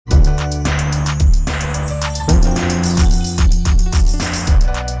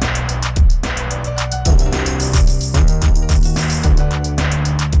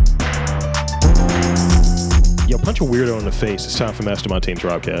a weirdo in the face. It's time for Mastermind Team's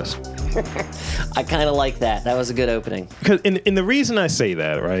Robcast. I kind of like that. That was a good opening. Because, and the reason I say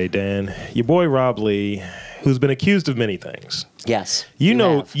that, right, Dan, your boy Rob Lee, who's been accused of many things. Yes. You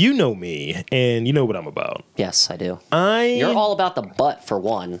know me, and you know what I'm about. Yes, I do. You're all about the butt for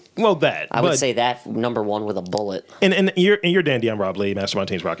one. Well, that I would say that number one with a bullet. And you're Dan D. I'm Rob Lee, Mastermind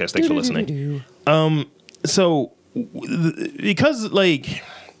Team's Robcast. Thanks for listening. So because like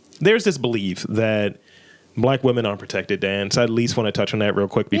there's this belief that black women aren't protected, Dan. So I at least want to touch on that real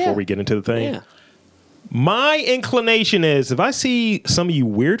quick before we get into the thing. Yeah. My inclination is if I see some of you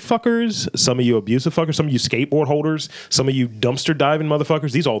weird fuckers, some of you abusive fuckers, some of you skateboard holders, some of you dumpster diving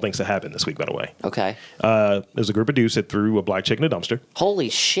motherfuckers, these are all things that happened this week, by the way. Okay. There's a group of dudes that threw a black chick in a dumpster. Holy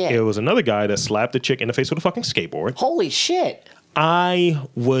shit. It was another guy that slapped a chick in the face with a fucking skateboard. Holy shit. I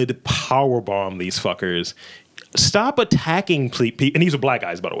would powerbomb these fuckers. Stop attacking people. And these are black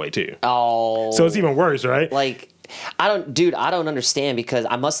guys, by the way, too. Oh. So it's even worse, right? Like, I don't understand because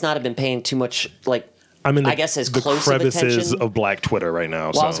I must not have been paying too much, like, I'm in I guess as close of crevices attention of black Twitter right now.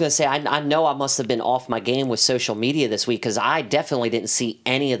 Well, so. I was going to say, I know I must have been off my game with social media this week because I definitely didn't see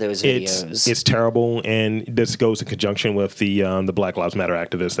any of those videos. It's terrible, and this goes in conjunction with the Black Lives Matter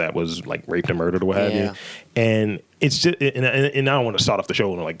activist that was like raped and murdered or what have you. And it's just, and I don't want to start off the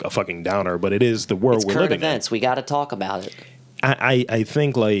show like a fucking downer, but it is the world we're living in. Current events. We got to talk about it. I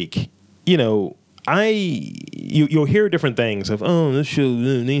think like, you know, you'll hear different things of, oh, this show,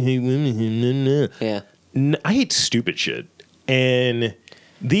 they hate women. Yeah. I hate stupid shit. And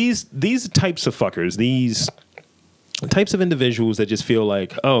these types of fuckers, these types of individuals that just feel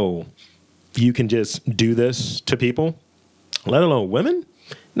like, oh, you can just do this to people, let alone women?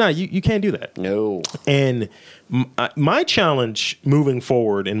 No, you can't do that. No. And my challenge moving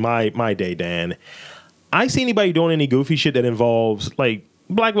forward in my day, Dan, I see anybody doing any goofy shit that involves like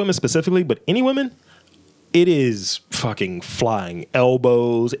black women specifically, but any women, it is fucking flying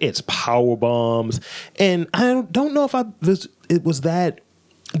elbows. It's power bombs, and I don't know if it was that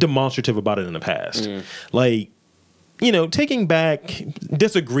demonstrative about it in the past. Like, you know, taking back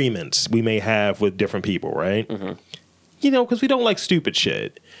disagreements we may have with different people, right? Mm-hmm. You know, because we don't like stupid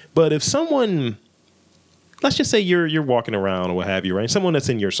shit. But if someone, let's just say you're walking around or what have you, right? Someone that's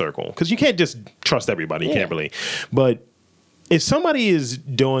in your circle, because you can't just trust everybody. You can't really. But if somebody is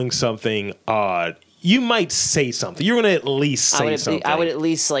doing something odd, you might say something. You're going to at least say something. I would at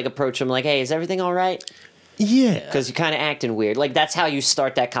least like approach them like, hey, is everything all right? Yeah. Because you're kind of acting weird. Like, that's how you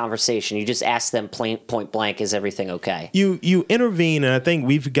start that conversation. You just ask them point blank, is everything okay? You intervene, and I think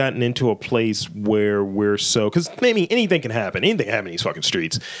we've gotten into a place where we're so... Because, maybe anything can happen. Anything can happen in these fucking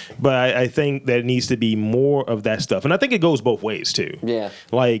streets. But I think there needs to be more of that stuff. And I think it goes both ways, too. Yeah.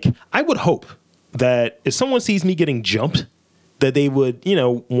 Like, I would hope that if someone sees me getting jumped, that they would, you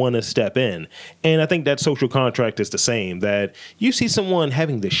know, want to step in. And I think that social contract is the same, that you see someone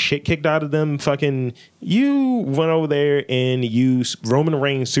having the shit kicked out of them, fucking, you run over there and you Roman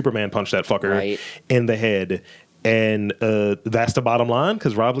Reigns Superman punch that fucker in the head. And that's the bottom line,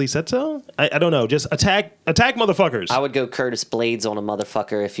 because Rob Lee said so? I don't know. Just attack motherfuckers. I would go Curtis Blades on a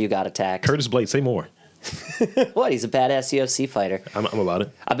motherfucker if you got attacked. Curtis Blades, say more. What? He's a badass UFC fighter. I'm about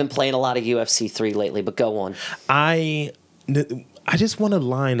it. I've been playing a lot of UFC 3 lately, but go on. I just want to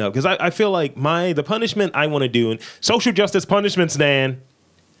line up because I feel like the punishment I want to do, and social justice punishments, Dan,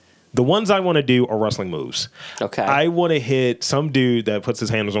 the ones I want to do are wrestling moves. Okay. I want to hit some dude that puts his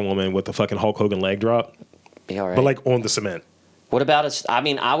hands on a woman with the fucking Hulk Hogan leg drop. Be all right. But like on the cement. What about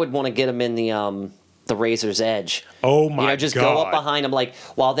I would want to get him in the razor's edge. Oh my god! Just go up behind them, like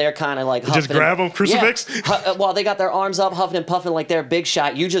while they're kind of like just grab them, crucifix. Yeah. While they got their arms up, huffing and puffing like they're a big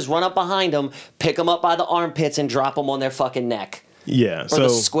shot. You just run up behind them, pick them up by the armpits, and drop them on their fucking neck. Yeah, or the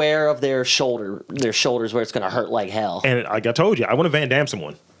square of their shoulders where it's gonna hurt like hell. And like I told you, I want to Van Damme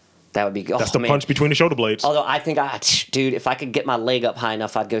someone. That would be good. That's the punch between the shoulder blades. Although I think, dude, if I could get my leg up high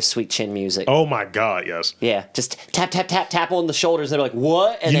enough, I'd go Sweet Chin Music. Oh my god, yes. Yeah, just tap, tap, tap, tap on the shoulders. And they're like,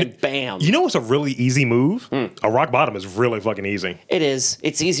 what? And then bam. You know what's a really easy move? A rock bottom is really fucking easy. It is.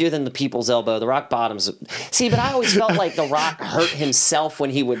 It's easier than the people's elbow. The rock bottom's... See, but I always felt like the Rock hurt himself when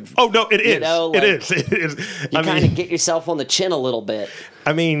he would... Oh, no, it is. You know, like, it is. You kind of get yourself on the chin a little bit.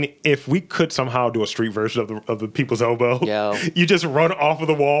 I mean, if we could somehow do a street version of the people's elbow, you just run off of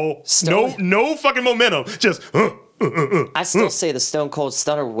the wall. No fucking momentum. Just. I still say the Stone Cold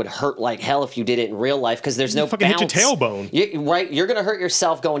Stunner would hurt like hell if you did it in real life because there's no fucking bounce. Hit your tailbone. Right? You're gonna hurt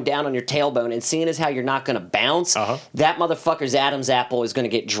yourself going down on your tailbone, and seeing as how you're not gonna bounce, that motherfucker's Adam's apple is gonna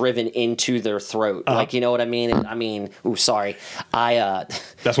get driven into their throat. Like, you know what I mean? Sorry.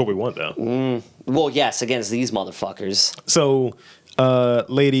 That's what we want, though. Well, yes, against these motherfuckers. So.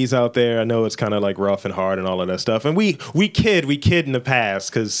 ladies out there, I know it's kind of like rough and hard and all of that stuff, and we kid in the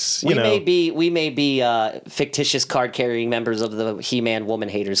past because we may be fictitious card carrying members of the He-Man Woman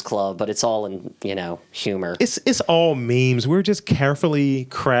Haters Club, but it's all in humor. It's all memes. We're just carefully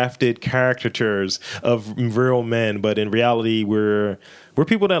crafted caricatures of real men, but in reality, we're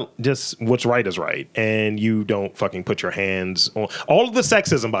people that just what's right is right, and you don't fucking put your hands on all of the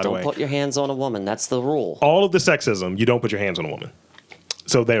sexism. By the way, don't put your hands on a woman. That's the rule. All of the sexism, you don't put your hands on a woman.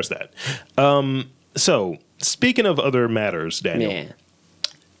 So there's that. So speaking of other matters, Daniel, Yeah.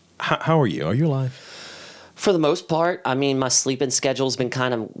 How are you? Are you alive? For the most part, I mean, my sleeping schedule's been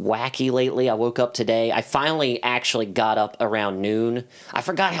kind of wacky lately. I woke up today. I finally actually got up around noon. I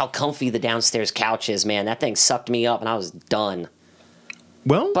forgot how comfy the downstairs couch is, man. That thing sucked me up, and I was done.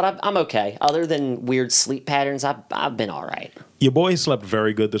 Well, but I'm okay. Other than weird sleep patterns, I've been all right. Your boy slept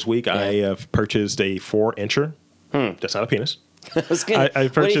very good this week. Yeah. I have purchased a 4-incher. That's not a penis. I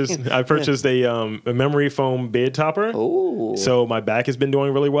purchased a memory foam bed topper. Ooh. So my back has been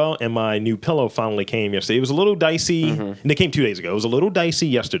doing really well, and my new pillow finally came yesterday. It was a little dicey, and it came 2 days ago. It was a little dicey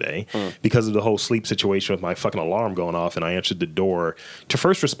yesterday because of the whole sleep situation with my fucking alarm going off, and I answered the door to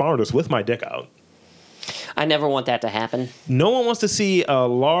first responders with my dick out. I never want that to happen. No one wants to see a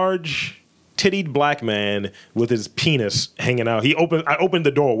large tittied black man with his penis hanging out. I opened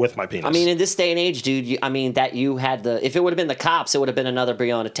the door with my penis. I mean, in this day and age, dude, if it would have been the cops, it would have been another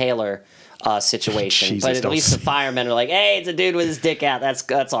Breonna Taylor situation. Jesus, but at least the firemen are like, hey, it's a dude with his dick out.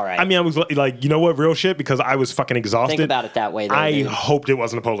 That's all right. I mean, I was like, you know what, real shit, because I was fucking exhausted. Think about it that way, though, I hoped it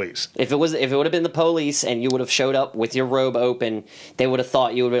wasn't the police. If it would have been the police and you would have showed up with your robe open, they would have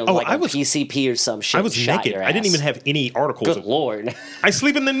thought you would have been a PCP or some shit. I was naked. I didn't even have any articles. Good Lord. I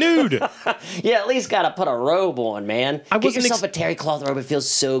sleep in the nude. You at least got to put a robe on, man. Get yourself a terry cloth robe. It feels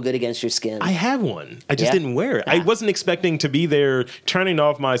so good against your skin. I have one. I just didn't wear it. Yeah. I wasn't expecting to be there turning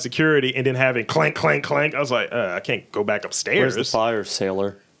off my security and then having clank, clank, clank. I was like, I can't go back upstairs. Where's the fire,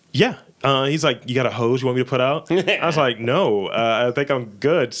 sailor? Yeah. He's like, you got a hose you want me to put out? I was like, no, I think I'm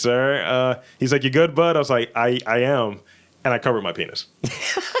good, sir. He's like, you good, bud? I was like, I am. And I covered my penis.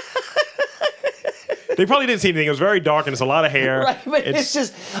 They probably didn't see anything. It was very dark and it's a lot of hair. Right, but it's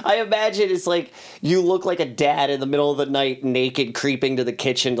just, I imagine it's like you look like a dad in the middle of the night, naked, creeping to the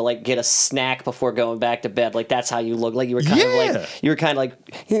kitchen to like get a snack before going back to bed. Like that's how you look. Like you were kind of like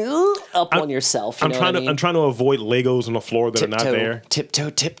up on yourself. I'm trying to avoid Legos on the floor that are not there.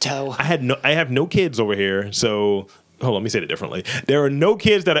 Tiptoe. I have no kids over here, so. Hold on, let me say it differently. There are no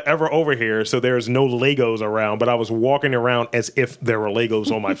kids that are ever over here, so there's no Legos around, but I was walking around as if there were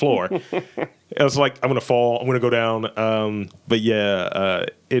Legos on my floor. I was like, I'm going to fall, I'm going to go down. But yeah,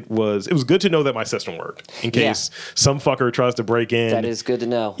 it was good to know that my system worked in case some fucker tries to break in. That is good to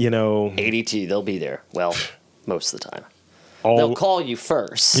know. You know. ADT, they'll be there. Well, most of the time. They'll call you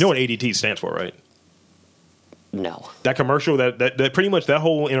first. You know what ADT stands for, right? No. That commercial, that pretty much that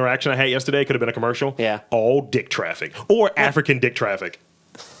whole interaction I had yesterday could have been a commercial. Yeah. All dick traffic. Or African dick traffic.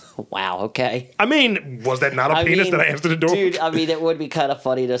 Wow, okay. I mean, was that not a penis that I answered the door? Dude, I mean, it would be kind of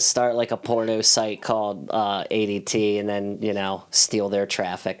funny to start like a porno site called ADT and then, steal their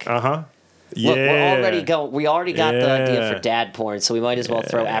traffic. Uh-huh. Yeah. We already got the idea for dad porn, so we might as well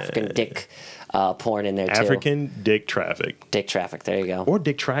throw African dick porn in there too. African dick traffic. Dick traffic, there you go. Or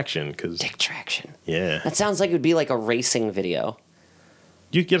dick traction, because dick traction. Yeah. That sounds like it would be like a racing video.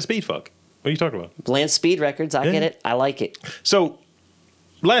 You get a speed fuck. What are you talking about? Land Speed Records, I get it. I like it. So,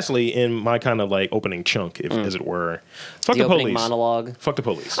 lastly, in my kind of like opening chunk, as it were, fuck the police. Monologue. Fuck the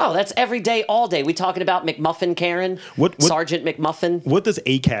police. Oh, that's every day, all day. We talking about McMuffin, Karen? What Sergeant McMuffin? What does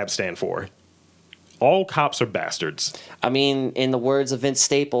ACAB stand for? All cops are bastards. I mean, in the words of Vince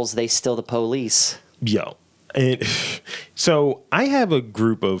Staples, they still the police. Yo. And so I have a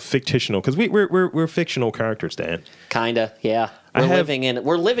group of fictional, because we're fictional characters, Dan. Kinda, yeah. We're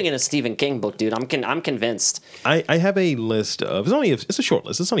living in a Stephen King book, dude. I'm convinced. I have a list of it's a short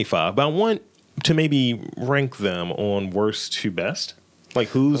list. It's only 5, but I want to maybe rank them on worst to best. Like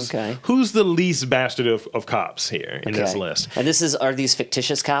who's the least bastard of cops here in this list? And are these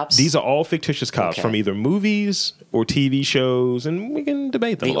fictitious cops? These are all fictitious cops from either movies or TV shows, and we can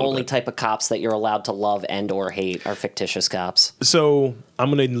debate them. The only type of cops that you're allowed to love and or hate are fictitious cops. So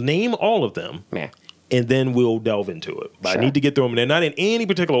I'm going to name all of them. Yeah. And then we'll delve into it. But I need to get through them. They're not in any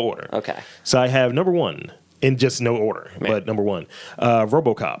particular order. Okay. So I have number 1, in just no order, but number 1,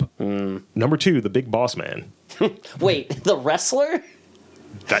 RoboCop. Number 2, the Big Boss Man. Wait, the wrestler?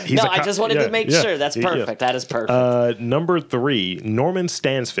 I just wanted to make sure. That's perfect. That is perfect. Number 3, Norman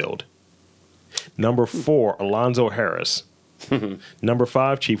Stansfield. Number 4, Alonzo Harris. Number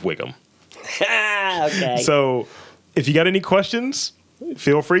 5, Chief Wiggum. Okay. So if you got any questions,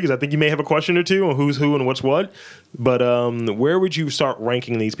 feel free, because I think you may have a question or two on who's who and what's what. But where would you start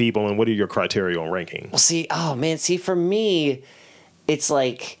ranking these people, and what are your criteria on ranking? Well, see, for me, it's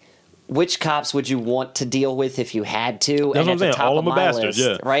like, which cops would you want to deal with if you had to? That's what I'm saying. All of them are bastards,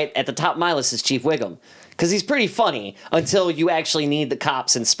 yeah. Right? At the top of my list is Chief Wiggum. Because he's pretty funny until you actually need the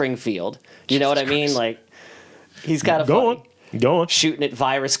cops in Springfield. You know what I mean? Like, he's kind of funny. Go on. Shooting at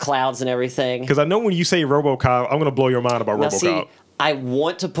virus clouds and everything. Because I know when you say RoboCop, I'm going to blow your mind about RoboCop. See, I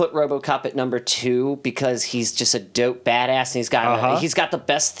want to put RoboCop at number 2 because he's just a dope badass, and he's got the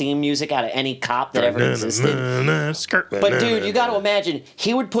best theme music out of any cop that ever existed. But dude, you got to imagine,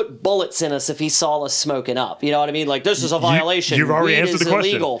 he would put bullets in us if he saw us smoking up. You know what I mean? Like, this is a violation. You've already answered the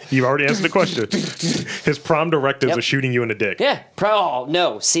question. Illegal. You've already answered the question. His prom directives are shooting you in the dick. Yeah.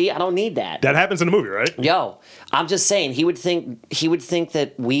 No. See, I don't need that. That happens in the movie, right? Yo, I'm just saying, he would think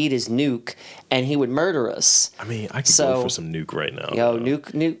that weed is nuke, and he would murder us. I mean, I could go for some nuke right now. Yo,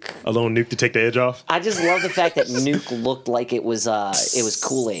 nuke. A little nuke to take the edge off. I just love the fact that nuke looked like it was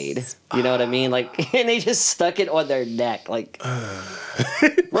Kool-Aid. You know what I mean? Like, and they just stuck it on their neck. Like,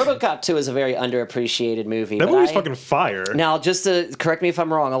 RoboCop 2 is a very underappreciated movie. That movie's fucking fire. Now, just to correct me if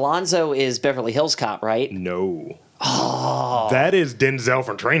I'm wrong, Alonzo is Beverly Hills Cop, right? No. Oh. That is Denzel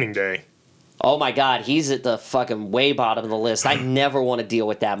from Training Day. Oh my God, he's at the fucking way bottom of the list. I never want to deal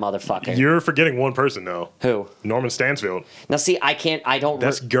with that motherfucker. You're forgetting one person, though. Who? Norman Stansfield. Now, see,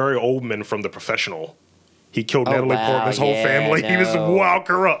 That's Gary Oldman from The Professional. He killed Natalie Portman's whole family. No. He was wild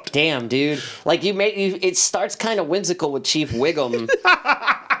corrupt. Damn, dude. Like, it starts kind of whimsical with Chief Wiggum.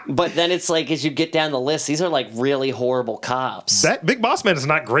 But then it's like, as you get down the list, these are like really horrible cops. That Big Boss Man is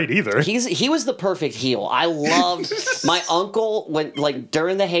not great either. He was the perfect heel. I loved my uncle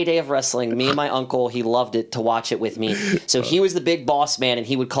during the heyday of wrestling. Me and my uncle, he loved it to watch it with me. So he was the Big Boss Man, and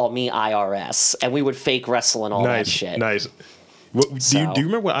he would call me IRS, and we would fake wrestle and all that shit. Nice. Do you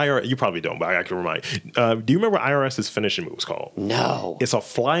remember what IRS? You probably don't, but I can remind you. Do you remember what IRS's finishing move was called? No. It's a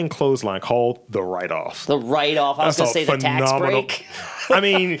flying clothesline called the write-off. The write-off. I was going to say the tax break. I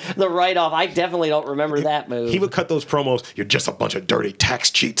mean, the write-off. I definitely don't remember that move. He would cut those promos. You're just a bunch of dirty tax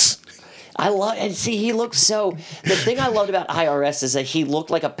cheats. He looked so. The thing I loved about IRS is that he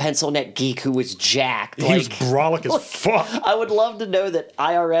looked like a pencil neck geek who was jacked. He was brolic as fuck. I would love to know that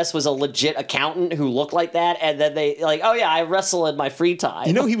IRS was a legit accountant who looked like that, and then they oh yeah, I wrestle in my free time.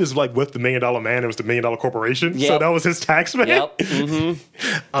 You know, he was like with the $1 Million Man. It was the $1 Million Corporation. Yep. So that was his tax man. Yep.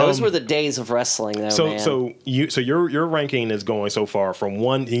 Mm-hmm. Those were the days of wrestling, though. Man. So your ranking is going so far from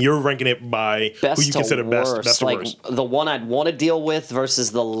one. You're ranking it by best who you consider best to like worst. The one I'd want to deal with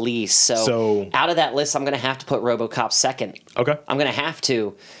versus the least. So out of that list, I'm going to have to put RoboCop second. Okay. I'm going to have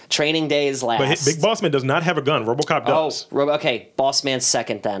to. Training Day is last. But Big Boss Man does not have a gun. RoboCop does. Okay. Boss Man's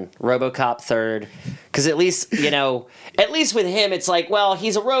second then. RoboCop third. Because at least with him, it's like, well,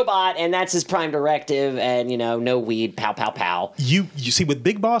 he's a robot, and that's his prime directive, and, no weed, pow, pow, pow. You see, with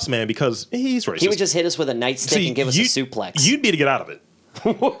Big Boss Man, because he's racist. He would just hit us with a nightstick and give us a suplex. You'd be able to get out of it.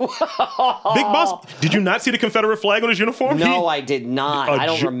 Big Boss, did you not see the Confederate flag on his uniform? No, I did not. I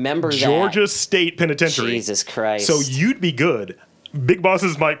don't remember that. Georgia State Penitentiary. Jesus Christ. So you'd be good. Big Boss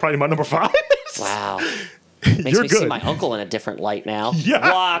is probably my number 5. Wow. Makes me see my uncle in a different light now. Yeah.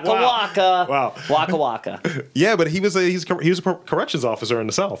 Waka waka. Wow. Waka waka. Yeah, but he was a corrections officer in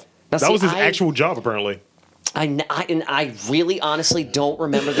the South. Now, that was his actual job, apparently. I really honestly don't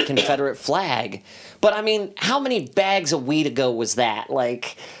remember the Confederate flag. But I mean, how many bags a weed ago was that?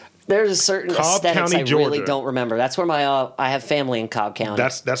 Like, there's a certain Cobb aesthetics County, I Georgia. really don't remember. That's where I have family in Cobb County.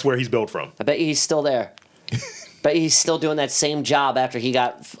 That's where he's billed from. I bet he's still there. But he's still doing that same job after he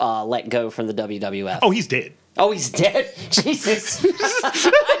got let go from the WWF. Oh, he's dead. Oh, he's dead? Jesus.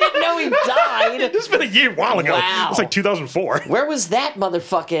 I didn't know he died. It's been a while ago. Wow. It's like 2004. Where was that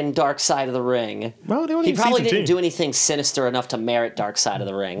motherfucking Dark Side of the Ring? Well, he probably didn't do anything sinister enough to merit Dark Side of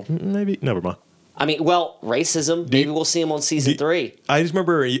the Ring. Maybe. Never mind. I mean, well, racism. Maybe we'll see him on season 3. I just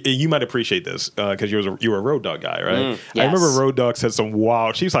remember, you might appreciate this, because you were a Road Dogg guy, right? Yes. I remember Road Dogg said some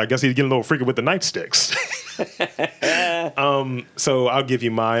wild, she's like, I guess he's getting a little freaky with the nightsticks. So I'll give you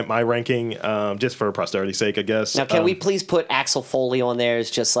my ranking, just for posterity's sake, I guess. Now, can we please put Axel Foley on there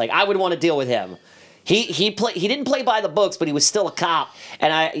as just like, I would want to deal with him. He didn't play by the books, but he was still a cop,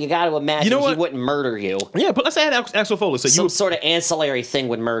 and you got to imagine he wouldn't murder you. Yeah, but let's add Axel Foley. So some sort of ancillary thing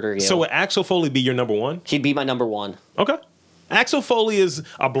would murder you. So would Axel Foley be your number 1? He'd be my number 1. Okay. Axel Foley is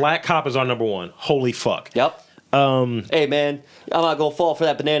a black cop is our number 1. Holy fuck. Yep. Hey man, I'm not gonna fall for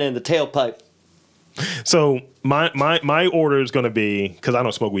that banana in the tailpipe. So my order is going to be, because I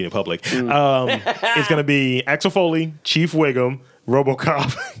don't smoke weed in public, it's going to be Axel Foley, Chief Wiggum,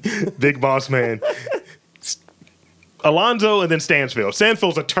 RoboCop, Big Boss Man, Alonzo and then Stansfield.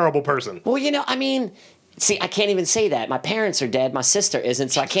 Stansfield's a terrible person. Well, I mean, see, I can't even say that. My parents are dead. My sister isn't,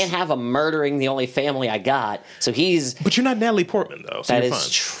 so I can't have him murdering the only family I got. So he's... But you're not Natalie Portman, though, so that you're is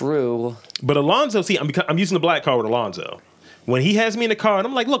fine. true. But Alonzo, see, I'm using the black car with Alonzo. When he has me in the car, and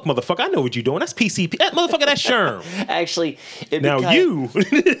I'm like, look, motherfucker, I know what you're doing. That's PCP. That motherfucker, that's Sherm. Actually,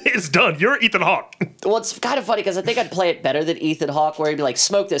 it's done. You're Ethan Hawke. Well, it's kind of funny because I think I'd play it better than Ethan Hawke, where he'd be like,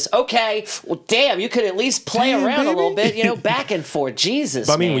 smoke this. Okay, well, damn, you could at least play around a little bit, back and forth. Jesus,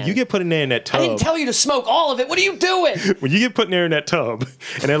 But I mean, man. when you get put in there in that tub. I didn't tell you to smoke all of it. What are you doing? When you get put in there in that tub,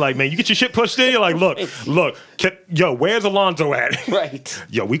 and they're like, man, you get your shit pushed in, you're like, look, yo, where's Alonzo at? Right.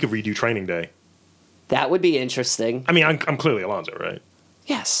 Yo, we could redo Training Day. That would be interesting. I mean, I'm clearly Alonzo, right?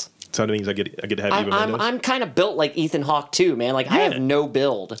 Yes. So that means I get to have you. I'm kind of built like Ethan Hawke too, man. Like I have no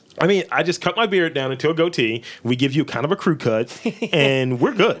build. I mean, I just cut my beard down into a goatee. We give you kind of a crew cut, and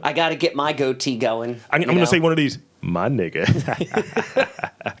we're good. I got to get my goatee going. I'm going to say one of these, my nigga.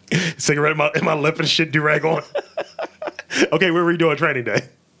 Cigarette in my lip and shit, do-rag on. Okay, we're redoing Training Day.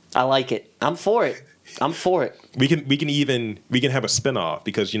 I like it. I'm for it. We can have a spinoff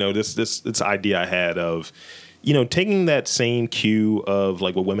because this idea I had of taking that same cue of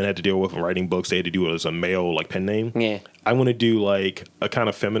like what women had to deal with when writing books, they had to do it as a male like pen name. Yeah. I want to do like a kind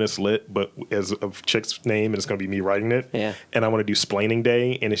of feminist lit, but as a chick's name, and it's going to be me writing it. Yeah. And I want to do Splaining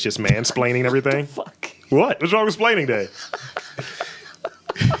Day, and it's just mansplaining everything. Fuck. What? What's wrong with Splaining Day?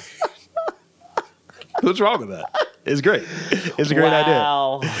 What's wrong with that? It's great. It's a great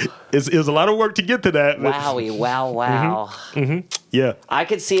idea. It was a lot of work to get to that. Wowie, wow. Yeah. I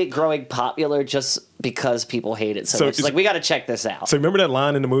could see it growing popular just because people hate it so much. It's like, we got to check this out. So remember that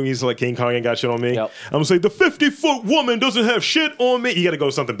line in the movies like King Kong ain't got shit on me? Yep. I'm going to say, the 50-foot woman doesn't have shit on me. You got to go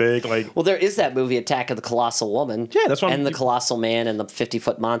something big. Like, well, there is that movie, Attack of the Colossal Woman. Yeah, that's what And the Colossal Man and the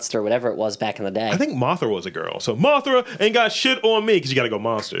 50-foot monster, whatever it was back in the day. I think Mothra was a girl. So Mothra ain't got shit on me because you got to go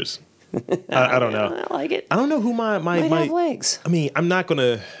monsters. I don't know. I like it. I don't know who my have legs. I mean, I'm not going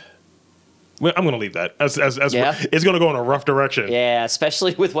to... Well, I'm going to leave that. As Yeah. It's going to go in a rough direction. Yeah,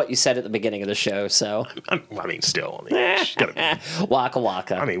 especially with what you said at the beginning of the show, so... I mean, still. Waka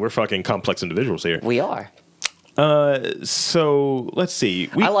waka. I mean, we're fucking complex individuals here. We are. So, let's see.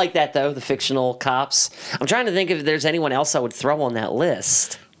 I like that, though, the fictional cops. I'm trying to think if there's anyone else I would throw on that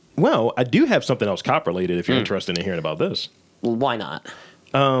list. Well, I do have something else cop-related if you're interested in hearing about this. Well, why not?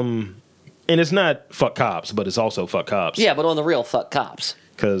 And it's not fuck cops, but it's also fuck cops. Yeah, but on the real, fuck cops.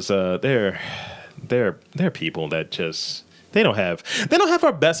 Because they're people that just they don't have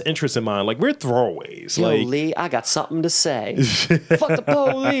our best interests in mind. Like, we're throwaways. Yo, like, Lee, I got something to say. Fuck the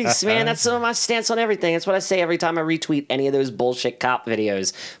police, man. That's my stance on everything. That's what I say every time I retweet any of those bullshit cop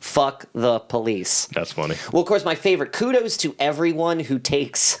videos. Fuck the police. That's funny. Well, of course, my favorite, kudos to everyone who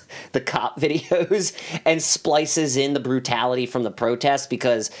takes the cop videos and splices in the brutality from the protest,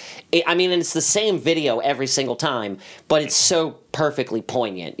 because, it's the same video every single time, but it's so perfectly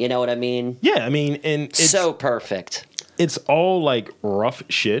poignant. You know what I mean? Yeah, I mean, and it's so perfect. It's all like rough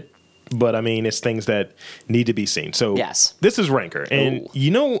shit, but I mean, it's things that need to be seen. So yes. This is Ranker, and you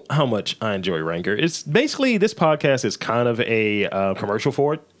know how much I enjoy Ranker. It's basically, this podcast is kind of a commercial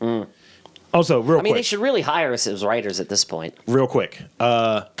for it. Also, real quick. They should really hire us as writers at this point. Real quick.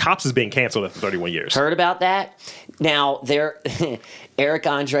 Cops is being canceled after 31 years. Heard about that? Now, Eric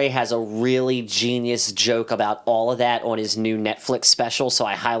Andre has a really genius joke about all of that on his new Netflix special, so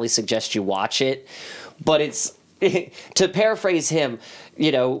I highly suggest you watch it. But it's, to paraphrase him,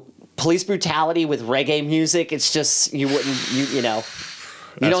 police brutality with reggae music, it's just, you don't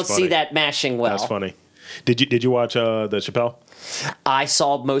funny. see that mashing well. That's funny. Did you watch the Chappelle? I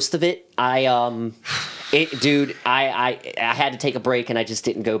saw most of it. I had to take a break and I just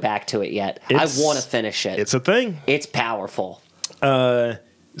didn't go back to it yet. I want to finish it. It's a thing. It's powerful.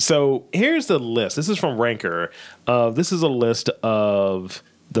 So here's the list. This is from Ranker. This is a list of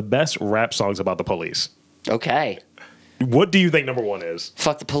the best rap songs about the police. Okay. What do you think number one is?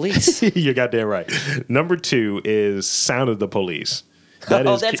 Fuck the police. You got that right. Number two is Sound of the Police.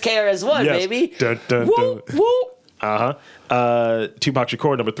 That's KRS-One, yes. Baby. Dun, dun, whoop, dun. whoop. Tupac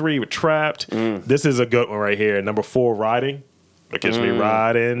Shakur, number three, with Trapped. This is a good one right here. Number four, Riding. What gets me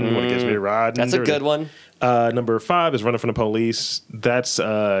riding? What gets me riding? That's a good one. Number five is Running from the Police. That's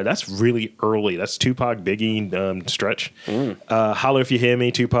really early. That's Tupac, Biggie, Stretch. Holler If You Hear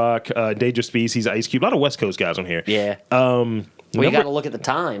Me, Tupac. Dangerous Species, Ice Cube. A lot of West Coast guys on here. Yeah. You got to look at the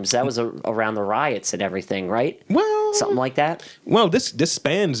times. That was around the riots and everything, right? Well, something like that. Well, this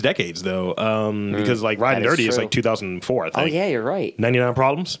spans decades though, because like Riding Dirty is like 2004, I think. Oh yeah, you're right. 99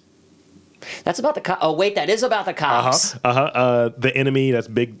 Problems. That's about the cops. Oh, wait, that is about the cops. The Enemy, that's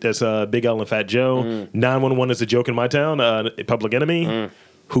Big L and Fat Joe. 911 is a joke in my town. Public Enemy.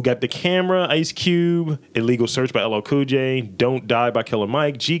 Who Got the Camera? Ice Cube. Illegal Search by LL Cool J. Don't Die by Killer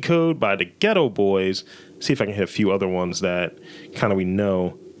Mike. G Code by the Ghetto Boys. See if I can hit a few other ones that kind of we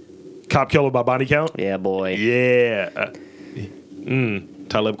know. Cop Killer by Body Count. Yeah, boy. Yeah.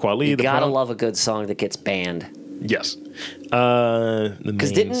 Talib Kweli. You gotta love a good song that gets banned. Yes.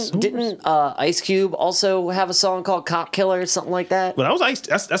 Because didn't Ice Cube also have a song called Cop Killer or something like that? Well, that was Ice.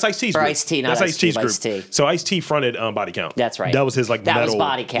 That's Ice-T's group. Ice-T, not that's Ice-T's group. Ice-T. So Ice-T fronted Body Count. That's right. That was his like that metal. was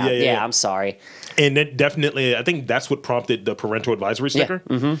Body Count. Yeah, I'm sorry. And it definitely, I think that's what prompted the parental advisory sticker,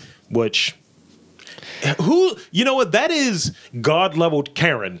 which, you know what? That is God leveled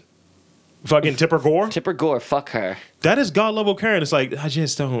Karen. Fucking Tipper Gore. Tipper Gore, fuck her. That is God level Karen. It's like, I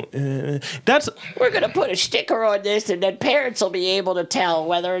just don't. That's. We're going to put a sticker on this, and then parents will be able to tell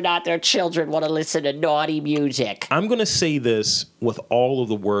whether or not their children want to listen to naughty music. I'm going to say this with all of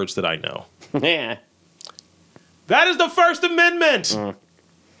the words that I know. Yeah. That is the First Amendment.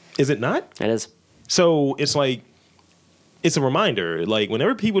 Is it not? It is. So it's like, it's a reminder. Like,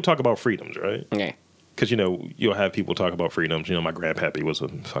 whenever people talk about freedoms, right? Okay. Because, you'll have people talk about freedoms. My grandpappy was a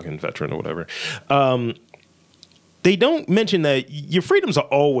fucking veteran or whatever. They don't mention that your freedoms are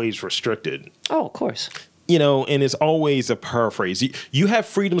always restricted. Oh, of course. And it's always a paraphrase. You have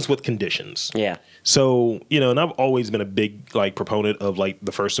freedoms with conditions. Yeah. So, and I've always been a big, proponent of,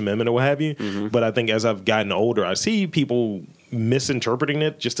 the First Amendment or what have you. But I think as I've gotten older, I see people misinterpreting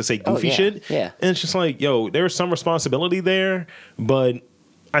it just to say goofy shit. Yeah. And it's just like, there's some responsibility there. But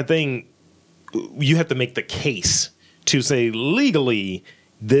I think you have to make the case to say legally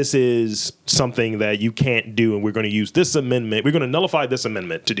this is something that you can't do, and we're going to use this amendment. We're going to nullify this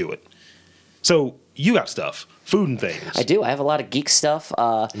amendment to do it. So you got stuff, food and things. I do. I have a lot of geek stuff.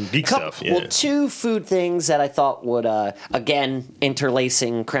 Stuff, yeah. Well, two food things that I thought would, again,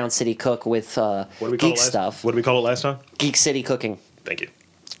 interlacing Crown City Cook with geek stuff. What did we call it last time? Geek City Cooking. Thank you.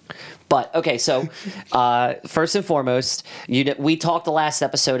 But, okay, so first and foremost, we talked the last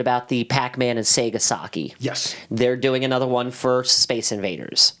episode about the Pac-Man and Sega Saki. Yes. They're doing another one for Space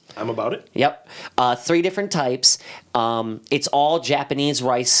Invaders. I'm about it. Yep. 3 different types. It's all Japanese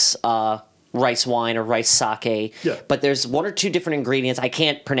rice wine or rice sake. Yeah. But there's 1 or 2 different ingredients. I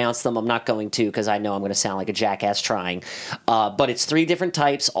can't pronounce them. I'm not going to because I know I'm going to sound like a jackass trying. But it's 3 different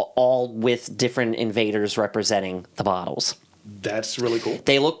types, all with different invaders representing the bottles. That's really cool.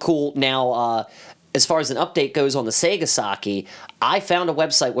 They look cool. Now, as far as an update goes on the Sega Sake, I found a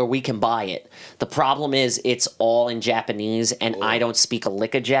website where we can buy it. The problem is it's all in Japanese, and I don't speak a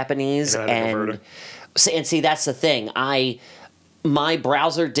lick of Japanese. And see, that's the thing. My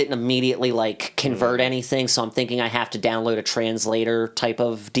browser didn't immediately convert anything, so I'm thinking I have to download a translator type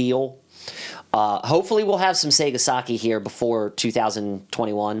of deal. Hopefully we'll have some Sega Sake here before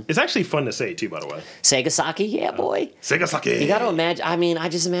 2021. It's actually fun to say, too, by the way. Sega Sake? Yeah, boy. Sega Sake. You got to imagine. I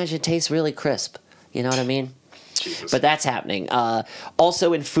just imagine it tastes really crisp. You know what I mean? Jesus. But that's happening.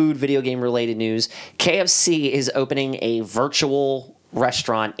 Also in food, video game related news, KFC is opening a virtual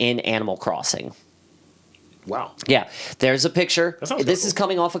restaurant in Animal Crossing. Wow. Yeah, there's a picture. This is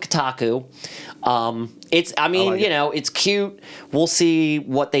coming off of Kotaku. It's cute. We'll see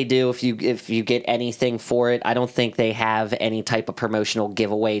what they do if you get anything for it. I don't think they have any type of promotional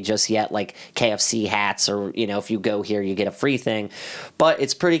giveaway just yet, like KFC hats or if you go here you get a free thing. But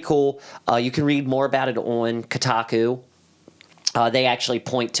it's pretty cool. You can read more about it on Kotaku. They actually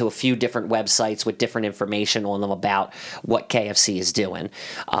point to a few different websites with different information on them about what KFC is doing.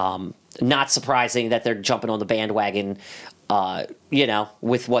 Not surprising that they're jumping on the bandwagon,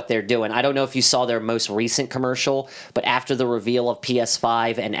 with what they're doing. I don't know if you saw their most recent commercial, but after the reveal of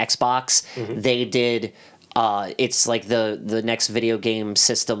PS5 and Xbox, they did... it's like the next video game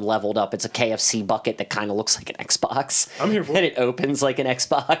system leveled up. It's a KFC bucket that kind of looks like an Xbox. I'm here for it. And it opens like an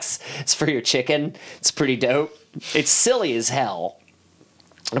Xbox. It's for your chicken. It's pretty dope. It's silly as hell.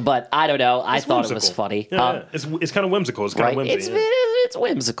 But I don't know. I thought it was funny. Yeah, it's kind of whimsical. It's kind of whimsy. It's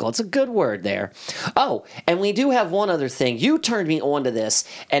whimsical. It's a good word there. Oh, and we do have one other thing. You turned me on to this,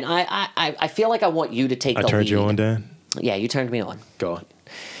 and I feel like I want you to take the lead. I turned you on, Dan? Yeah, you turned me on. Go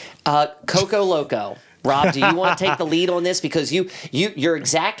on. Coco Loco. Rob, do you want to take the lead on this? Because your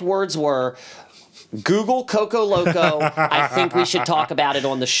exact words were, Google Coco Loco. I think we should talk about it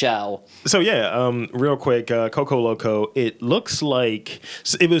on the show. So yeah, real quick, Coco Loco. It looks like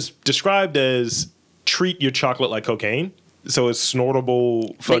it was described as treat your chocolate like cocaine. So it's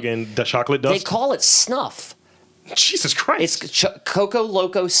snortable fucking chocolate dust. They call it snuff. Jesus Christ! It's Coco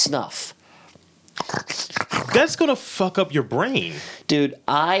Loco snuff. That's gonna fuck up your brain. Dude,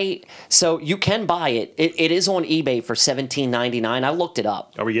 so you can buy it. It is on eBay for $17.99. I looked it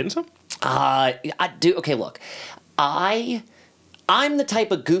up. Are we getting some? I do. Okay, look, I'm the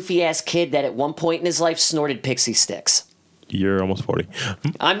type of goofy ass kid that at one point in his life snorted pixie sticks. You're almost 40.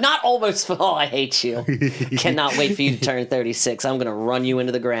 I'm not almost. Oh, I hate you. Cannot wait for you to turn 36. I'm gonna run you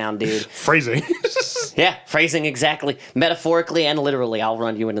into the ground, dude. Phrasing. Yeah, phrasing exactly. Metaphorically and literally, I'll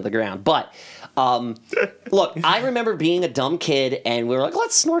run you into the ground. But look, I remember being a dumb kid and we were like,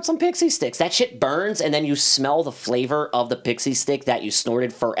 let's snort some pixie sticks. That shit burns and then you smell the flavor of the pixie stick that you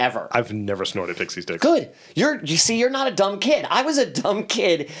snorted forever. I've never snorted pixie sticks. Good. You're not a dumb kid. I was a dumb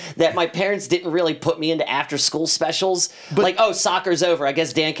kid that my parents didn't really put me into after school specials. Like, oh, soccer's over. I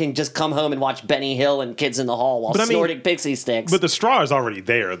guess Dan can just come home and watch Benny Hill and Kids in the Hall while snorting pixie sticks. But the straw is already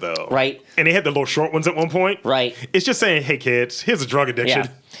there, though. Right. And they had the little short ones at one point. Right. It's just saying, hey, kids, here's a drug addiction.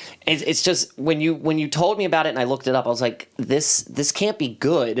 Yeah. It's just when you told me about it and I looked it up, I was like, this can't be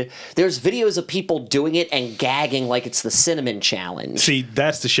good. There's videos of people doing it and gagging like it's the cinnamon challenge. See,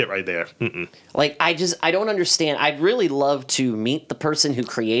 that's the shit right there. Mm-mm. Like, I don't understand. I'd really love to meet the person who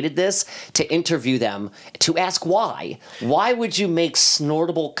created this, to interview them, to ask why. Why would you make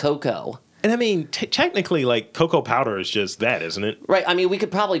snortable cocoa? And I mean, technically, like, cocoa powder is just that, isn't it? Right. I mean, we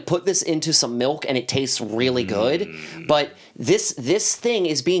could probably put this into some milk and it tastes really good. But this thing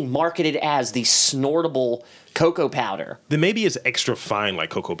is being marketed as the snortable cocoa powder. Then maybe it's extra fine,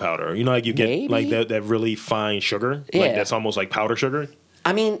 like cocoa powder. You know, like you get like that really fine sugar. Yeah. Like that's almost like powder sugar.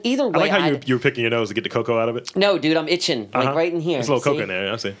 I mean, either way. I like how you're picking your nose to get the cocoa out of it. No, dude, I'm itching. Like right in here. There's a little coke in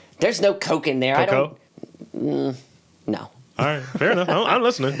there. I see. There's no coke in there. Cocoa? No. All right, fair enough. I'm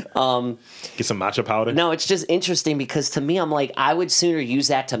listening. Get some matcha powder. No, it's just interesting because to me, I'm like, I would sooner use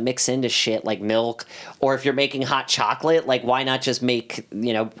that to mix into shit like milk, or if you're making hot chocolate, like why not just make,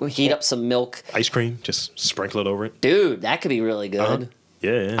 heat up some milk, ice cream, just sprinkle it over it. Dude, that could be really good.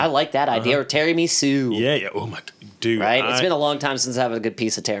 Yeah. I like that idea. Or tiramisu. Yeah. Oh my dude. Right? It's been a long time since I've had a good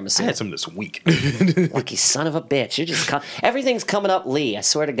piece of tiramisu. I had some this week. Lucky son of a bitch. You're just everything's coming up, Lee. I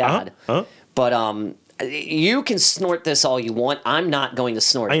swear to God. But you can snort this all you want. I'm not going to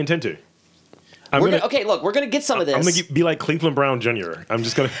snort it. I intend to. Okay, look, we're going to get some of this. I'm going to be like Cleveland Brown Jr. I'm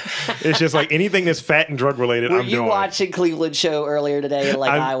just going to... It's just like anything that's fat and drug-related, Were you watching Cleveland show earlier today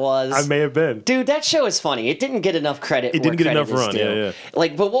like I was? I may have been. Dude, that show is funny. It didn't get enough credit. It didn't get enough run, yeah.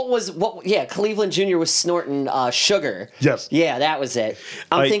 Like, but Cleveland Jr. was snorting sugar. Yes. Yeah, that was it.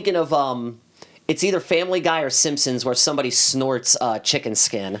 I'm thinking of, it's either Family Guy or Simpsons where somebody snorts chicken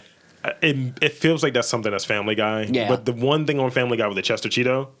skin. It feels like that's something that's Family Guy. Yeah. But the one thing on Family Guy with the Chester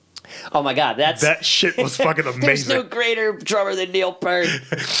Cheeto... Oh my God, that shit was fucking amazing. There's no greater drummer than Neil Peart.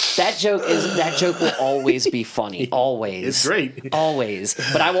 That joke will always be funny. Always. It's great. Always.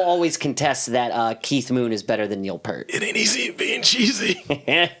 But I will always contest that Keith Moon is better than Neil Peart. It ain't easy being cheesy.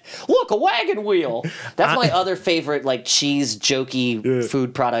 Look, a wagon wheel. That's my other favorite, like, cheese jokey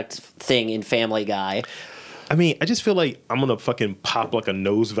food product thing in Family Guy. I mean, I just feel like I'm gonna fucking pop like a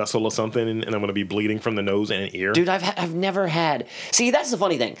nose vessel or something, and I'm gonna be bleeding from the nose and ear. Dude, I've never had. See, that's the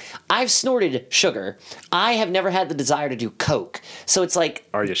funny thing. I've snorted sugar. I have never had the desire to do coke. So it's like.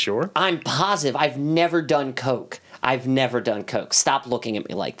 Are you sure? I'm positive. I've never done coke. I've never done coke. Stop looking at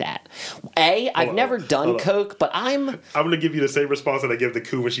me like that. I've never done coke, but I'm going to give you the same response that I give the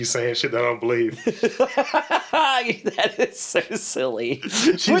Koo when she's saying shit that I don't believe. That is so silly.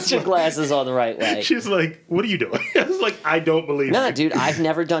 Put your glasses on the right way. She's like, what are you doing? I was like, I don't believe Nah, it. dude, I've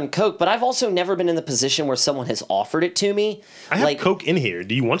never done coke, but I've also never been in the position where someone has offered it to me. I have coke in here.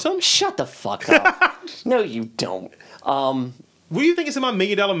 Do you want some? Shut the fuck up. No, you don't. What do you think is in my $1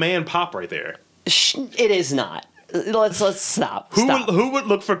 Million Man pop right there? It is not. Let's stop. Who would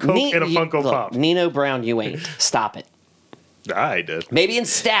look for coke in a Funko Pop? Nino Brown, you ain't. Stop it. I did. Maybe in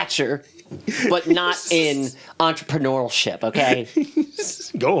stature, but not in entrepreneurship, okay?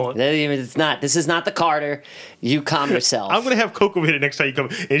 Go on. It's not. This is not the Carter. You calm yourself. I'm going to have coke over here next time you come.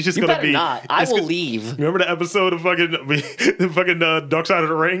 And it's just going to be... not. I will leave. Remember the episode of fucking Dark Side of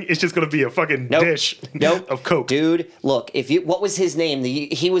the Ring? It's just going to be a fucking dish of coke. Dude, look, what was his name?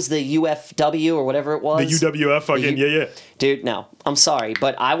 He was the UFW or whatever it was. The UWF fucking, yeah. Dude, no. I'm sorry,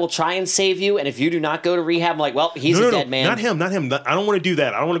 but I will try and save you, and if you do not go to rehab, I'm like, well, he's a dead man. Not him. I don't want to do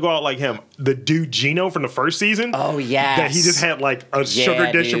that. I don't want to go out like him. The dude Gino from the first season. Oh, yes. That he just had like a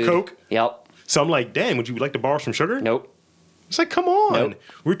sugar dish of coke. Yep. So I'm like, damn, would you like to borrow some sugar? Nope. It's like, come on. Nope.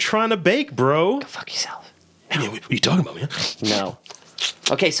 We're trying to bake, bro. Go fuck yourself. No. What are you talking about, man? No.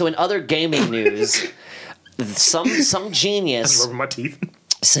 Okay, so in other gaming news, some genius... That's rubbing my teeth.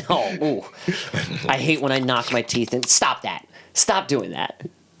 I hate when I knock my teeth in. Stop that. Stop doing that.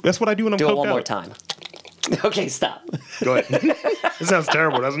 That's what I do when I'm Do coked it one out. more time. Okay, stop. Go ahead. It sounds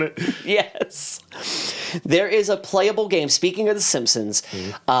terrible, doesn't it? Yes. There is a playable game. Speaking of The Simpsons,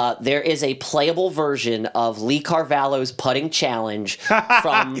 there is a playable version of Lee Carvalho's putting challenge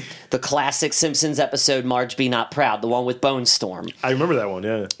from the classic Simpsons episode Marge Be Not Proud, the one with Bone Storm. I remember that one,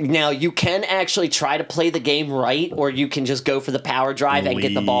 yeah. Now, you can actually try to play the game right, or you can just go for the power drive and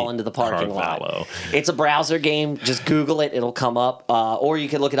get the ball into the parking lot. It's a browser game. Just Google it. It'll come up. Or you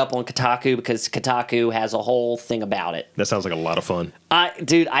can look it up on Kotaku, because Kotaku has a whole thing about it. That sounds like a lot of fun.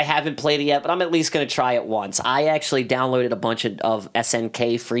 Dude, I haven't played it yet, but I'm at least going to try it once. I actually downloaded a bunch of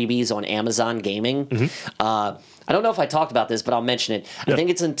SNK freebies on Amazon Gaming. I don't know if I talked about this, but I'll mention it. Yeah. I think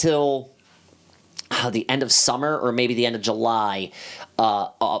it's until the end of summer or maybe the end of July.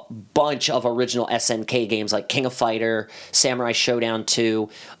 A bunch of original SNK games like King of Fighter, Samurai Showdown 2.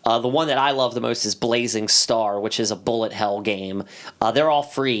 The one that I love the most is Blazing Star, which is a bullet hell game. They're all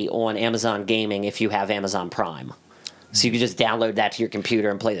free on Amazon Gaming if you have Amazon Prime. So you can just download that to your computer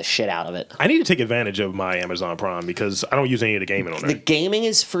and play the shit out of it. I need to take advantage of my Amazon Prime because I don't use any of the gaming on there. The gaming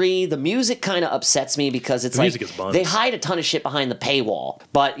is free. The music kind of upsets me because it's like they hide a ton of shit behind the paywall.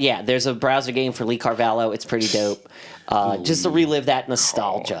 But yeah, there's a browser game for Lee Carvalho. It's pretty dope. Just to relive that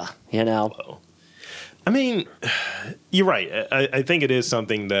nostalgia, you know? I mean, you're right. I think it is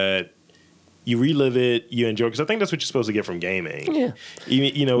something that you relive it, you enjoy, because I think that's what you're supposed to get from gaming. Yeah.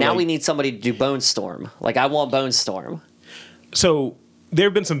 You know, now we need somebody to do Bone Storm. Like, I want Bone Storm. So there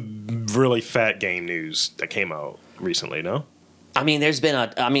have been some really fat game news that came out recently, no? I mean,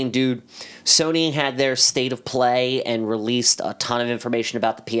 dude, Sony had their state of play and released a ton of information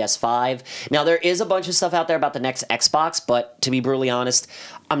about the PS5. Now, there is a bunch of stuff out there about the next Xbox, but to be brutally honest,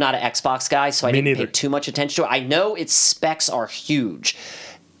 I'm not an Xbox guy, so I didn't pay too much attention to it. I know its specs are huge.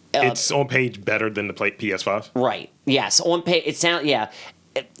 It's on page better than the PS5? Right. Yes, on page. It sounds, yeah.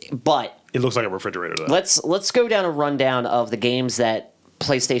 But it looks like a refrigerator, though. Let's go down a rundown of the games that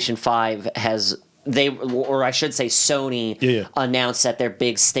PlayStation 5 has... or I should say Sony announced at their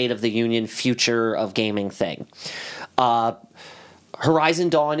big State of the Union future of gaming thing. Horizon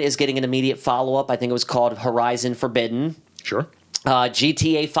Dawn is getting an immediate follow-up. I think it was called Horizon Forbidden. Sure.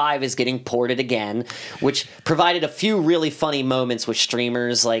 GTA 5 is getting ported again, which provided a few really funny moments with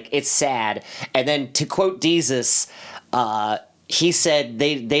streamers. Like, it's sad. And then, to quote Deezus, he said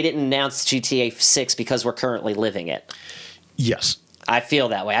they didn't announce GTA 6 because we're currently living it. Yes. I feel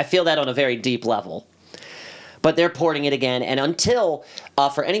that way. I feel that on a very deep level. But they're porting it again. And until,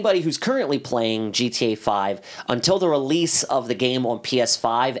 for anybody who's currently playing GTA 5, until the release of the game on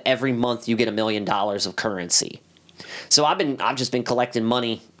PS5, every month you get $1 million of currency. So I've just been collecting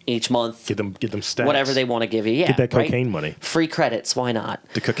money each month. Get them stats. Whatever they want to give you. Yeah, get that cocaine money. Free credits. Why not?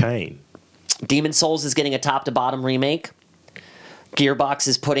 The cocaine. Demon's Souls is getting a top-to-bottom remake. Gearbox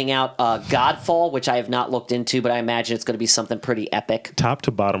is putting out Godfall, which I have not looked into, but I imagine it's going to be something pretty epic.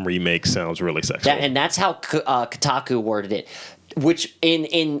 Top-to-bottom remake sounds really sexy. And that's how Kotaku worded it, which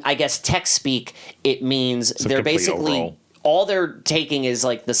in I guess tech speak, it means they're basically... Overall. All they're taking is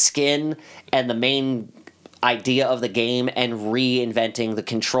like the skin and the main idea of the game and reinventing the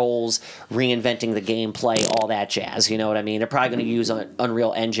controls, reinventing the gameplay, all that jazz. You know what I mean? They're probably going to use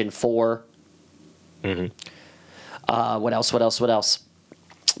Unreal Engine 4. Mm-hmm. What else?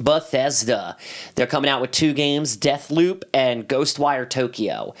 Bethesda. They're coming out with 2 games, Deathloop and Ghostwire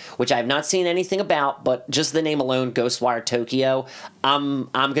Tokyo, which I have not seen anything about, but just the name alone, Ghostwire Tokyo, I'm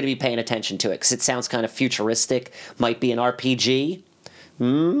going to be paying attention to it because it sounds kind of futuristic. Might be an RPG.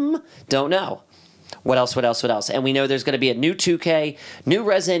 Don't know. What else? And we know there's going to be a new 2K, new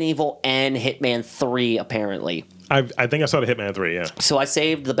Resident Evil, and Hitman 3, apparently. I think I saw the Hitman 3, yeah. So I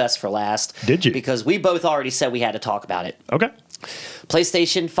saved the best for last. Did you? Because we both already said we had to talk about it. Okay.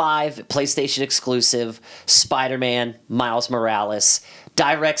 PlayStation 5, PlayStation exclusive, Spider-Man, Miles Morales,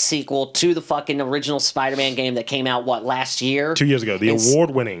 direct sequel to the fucking original Spider-Man game that came out, last year? 2 years ago. The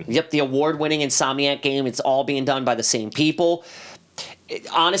award-winning. Yep, the award-winning Insomniac game. It's all being done by the same people.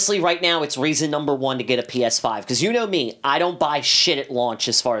 Honestly, right now, it's reason number 1 to get a PS5. Because you know me, I don't buy shit at launch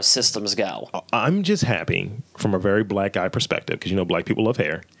as far as systems go. I'm just happy, from a very black guy perspective, because you know black people love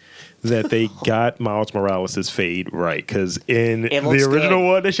hair, that they got Miles Morales' fade right. Because in the original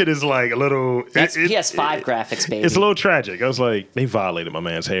one, this shit is like a little... That's PS5 graphics, baby. It's a little tragic. I was like, they violated my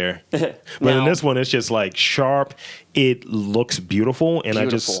man's hair. But in this one, it's just like sharp. It looks beautiful. And I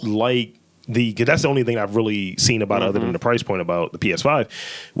just like... Because that's the only thing I've really seen about other than the price point about the PS5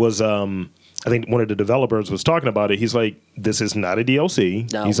 was I think one of the developers was talking about it. He's like, this is not a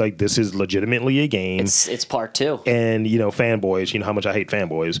DLC. No. He's like, this is legitimately a game. It's part 2. And, fanboys, how much I hate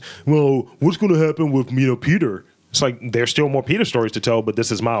fanboys. Well, what's going to happen with, Peter? It's like there's still more Peter stories to tell, but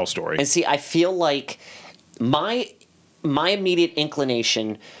this is Miles' story. And see, I feel like my immediate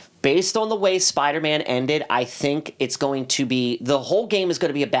inclination, based on the way Spider-Man ended, I think it's going to be, the whole game is going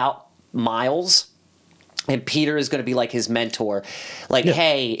to be about Miles. And Peter is going to be like his mentor. Like,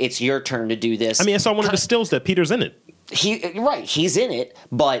 hey, it's your turn to do this. I mean, I saw one of the stills that Peter's in it. He's in it,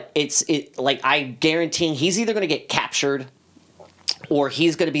 but I guarantee he's either going to get captured or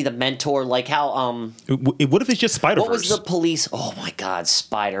he's going to be the mentor, like how What if it's just Spider-Verse? What was the police? Oh my God,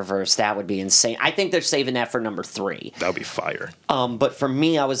 Spider-Verse, that would be insane. I think they're saving that for number 3. That would be fire. But for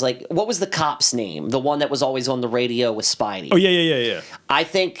me, I was like, what was the cop's name? The one that was always on the radio with Spidey. Oh yeah. I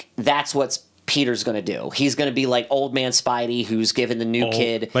think that's what's Peter's going to do. He's going to be like old man Spidey who's given the new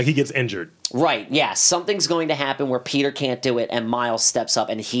kid. Like he gets injured. Right, yeah. Something's going to happen where Peter can't do it and Miles steps up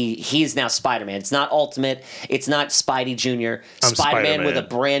and he's now Spider-Man. It's not Ultimate. It's not Spidey Jr. Spider-Man with a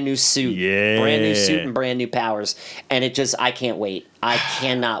brand new suit. Yeah. Brand new suit and brand new powers. And I can't wait. I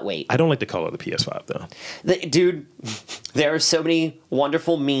cannot wait. I don't like the color of the PS5 though. Dude, there are so many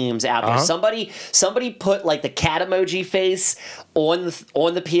wonderful memes out there. Somebody put like the cat emoji face on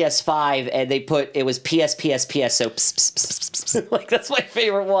the PS5 and they put it was PS so like that's my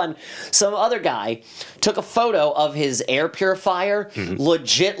favorite one. Some other guy took a photo of his air purifier.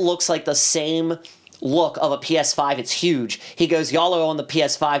 Legit looks like the same look of a PS5. It's huge. He goes, y'all are on the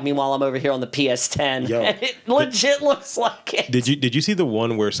PS5, meanwhile I'm over here on the PS10. Yo, and it legit looks like it. Did you see the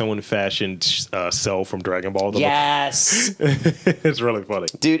one where someone fashioned Cell from Dragon Ball? Yes. It's really funny.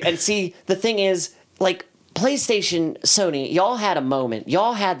 Dude, and see, the thing is, like, PlayStation, Sony, y'all had a moment.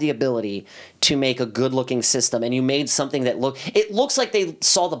 Y'all had the ability to make a good-looking system, and you made something that it looks like they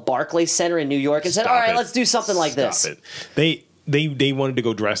saw the Barclays Center in New York and said, all right, let's do something like this. They wanted to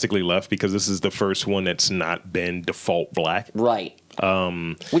go drastically left because this is the first one that's not been default black. Right.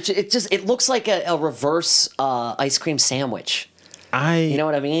 Which it looks like a reverse ice cream sandwich. You know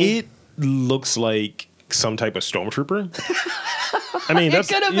what I mean? It looks like some type of stormtrooper. I mean, it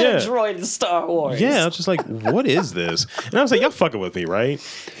could have been a droid in Star Wars. Yeah, I was just like, what is this? And I was like, y'all fucking with me, right?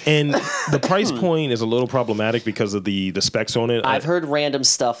 And the price point is a little problematic because of the specs on it. I've heard random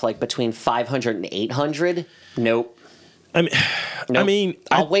stuff like between 500 and 800. Nope.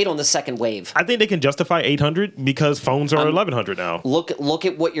 I'll wait on the second wave. I think they can justify 800 because phones are 1100 now. Look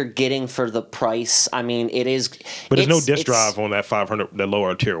at what you're getting for the price. I mean, it is. But there's no disk drive on that 500, the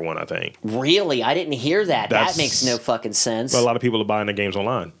lower tier one, I think. Really? I didn't hear that. That makes no fucking sense. But a lot of people are buying the games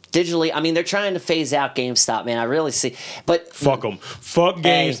online. Digitally, I mean, they're trying to phase out GameStop, man. I really see. But fuck them. Fuck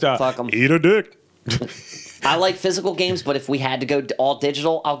GameStop. Fuck them. Eat a dick. I like physical games, but if we had to go all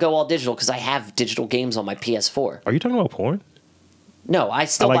digital, I'll go all digital because I have digital games on my PS4. Are you talking about porn? No, I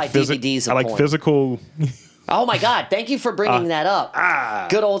still buy DVDs of porn. I like physical. Oh my God, thank you for bringing that up.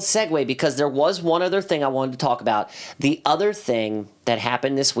 Good old segue, because there was one other thing I wanted to talk about. The other thing that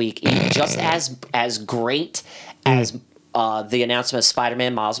happened this week, just as great as the announcement of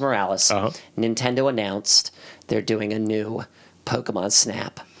Spider-Man Miles Morales, Nintendo announced they're doing a new Pokemon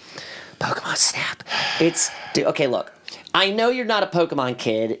Snap. Pokemon Snap. Okay, look. I know you're not a Pokemon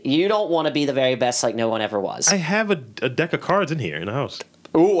kid. You don't want to be the very best like no one ever was. I have a deck of cards in here in the house.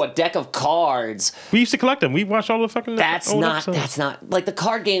 Ooh, a deck of cards. We used to collect them. We watched all the fucking. That's not like the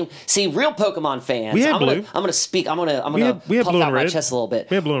card game. See, real Pokemon fans. We had blue. I'm gonna speak. I'm gonna puff out my chest a little bit.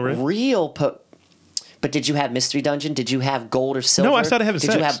 We had blue and red. But did you have Mystery Dungeon? Did you have Gold or Silver? No, I started having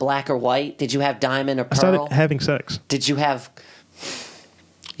sex. Did you have Black or White? Did you have Diamond or Pearl? I started having sex. Did you have?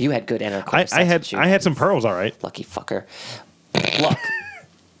 You had good intercourse. I had some pearls, all right. Lucky fucker. Look,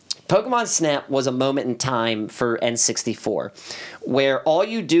 Pokemon Snap was a moment in time for N64 where all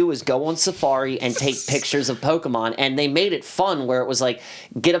you do is go on Safari and take pictures of Pokemon, and they made it fun where it was like,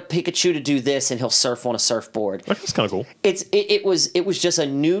 get a Pikachu to do this and he'll surf on a surfboard. That's kind of cool. It was just a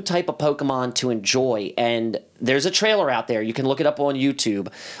new type of Pokemon to enjoy, and there's a trailer out there. You can look it up on YouTube.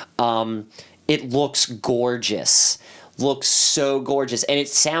 It looks gorgeous. Looks so gorgeous, and it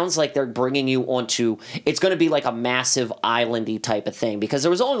sounds like they're bringing you onto, it's going to be like a massive islandy type of thing, because there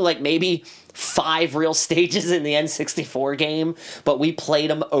was only like maybe 5 real stages in the N64 game, but we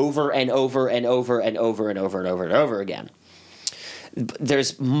played them over and over and over and over and over and over and over again.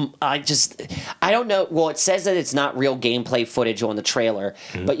 I don't know. Well, it says that it's not real gameplay footage on the trailer,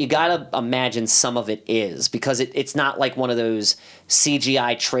 but you gotta imagine some of it is, because it's not like one of those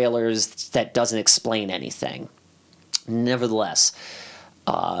CGI trailers that doesn't explain anything. Nevertheless,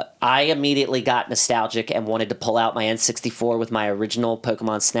 I immediately got nostalgic and wanted to pull out my N64 with my original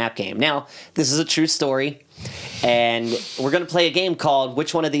Pokemon Snap game. Now, this is a true story, and we're going to play a game called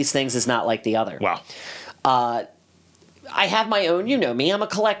Which One of These Things Is Not Like the Other. Wow. I have my own, you know me, I'm a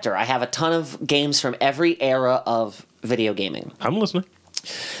collector. I have a ton of games from every era of video gaming. I'm listening.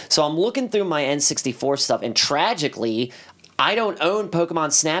 So I'm looking through my N64 stuff, and tragically, I don't own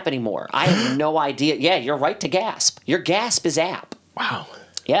Pokemon Snap anymore. I have no idea. Yeah, you're right to gasp. Your gasp is app. Wow.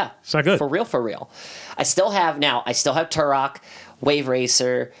 Yeah. It's not good. For real, for real. I still have Turok, Wave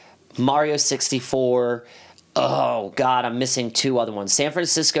Racer, Mario 64. Oh, God, I'm missing 2 other ones. San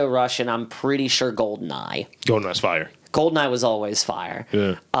Francisco Rush, and I'm pretty sure GoldenEye. GoldenEye's fire. GoldenEye was always fire.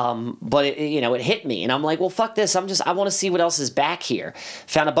 Yeah. But it hit me, and I'm like, well, fuck this. I want to see what else is back here.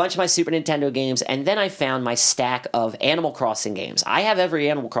 Found a bunch of my Super Nintendo games, and then I found my stack of Animal Crossing games. I have every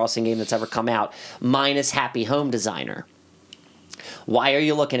Animal Crossing game that's ever come out, minus Happy Home Designer. Why are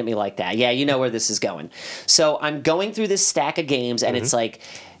you looking at me like that? Yeah, you know where this is going. So I'm going through this stack of games, and it's like,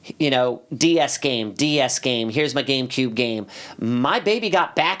 DS game, here's my GameCube game. My Baby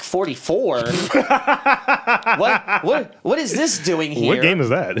Got Back 44. What is this doing here? What game is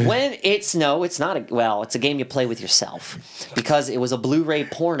that? It's not it's a game you play with yourself, because it was a Blu-ray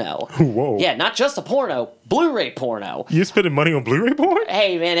porno. Whoa. Yeah, not just a porno, Blu-ray porno. You spending money on Blu-ray porn?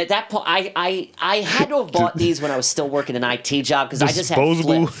 Hey man, at that point I had to have bought these when I was still working an IT job, because I just had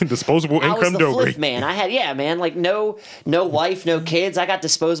disposable income. I was the flip man. I had like no wife, no kids. I got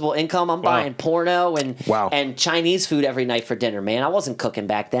disposable income. I'm buying porno and Chinese food every night for dinner, man. I wasn't cooking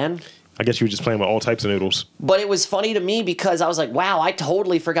back then. I guess you were just playing with all types of noodles. But it was funny to me because I was like, wow, I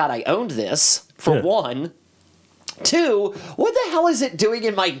totally forgot I owned this, for one. 2, what the hell is it doing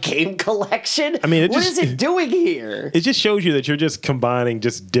in my game collection? I mean, what is it doing here? It just shows you that you're just combining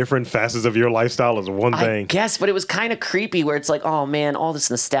just different facets of your lifestyle as one thing. I guess, but it was kind of creepy where it's like, oh man, all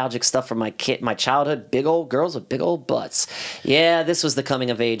this nostalgic stuff from my childhood, big old girls with big old butts. Yeah, this was the coming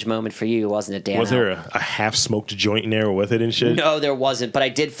of age moment for you, wasn't it, Dan? Was there a half-smoked joint in there with it and shit? No, there wasn't, but I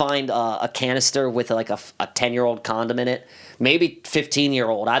did find a canister with like a 10-year-old condom in it. Maybe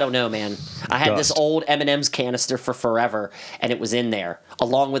 15-year-old. I don't know, man. I had this old M&M's canister for forever, and it was in there,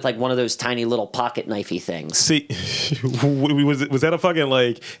 along with like one of those tiny little pocket knifey things. See, was that a fucking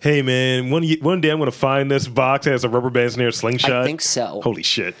like, hey man, one day I'm gonna find this box that has a rubber band snare slingshot? I think so. Holy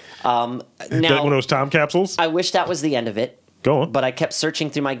shit! Now, one of those time capsules. I wish that was the end of it. Go on. But I kept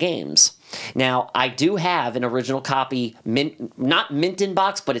searching through my games. Now, I do have an original copy, not mint in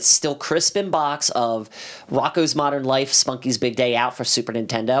box, but it's still crisp in box, of Rocko's Modern Life, Spunky's Big Day Out for Super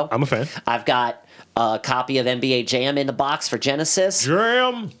Nintendo. I'm a fan. I've got a copy of NBA Jam in the box for Genesis.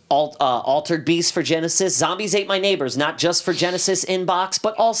 Jam! Altered Beast for Genesis. Zombies Ate My Neighbors, not just for Genesis in box,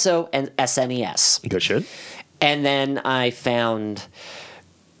 but also an SNES. Good shit. And then I found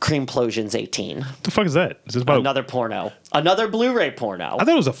Creamplosions 18. What the fuck is that? Is this about another porno? Another Blu-ray porno. I thought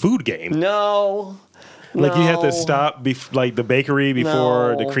it was a food game. No. Like you have to stop like the bakery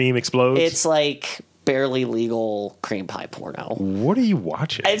before the cream explodes? It's like barely legal cream pie porno. What are you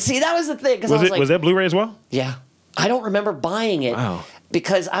watching? And see, that was the thing. Was that Blu-ray as well? Yeah. I don't remember buying it. Wow.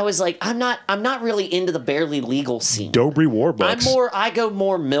 Because I was like, I'm not really into the barely legal scene. Dobry Warbucks. I go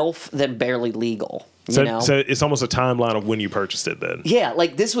more MILF than barely legal. So it's almost a timeline of when you purchased it then. Yeah,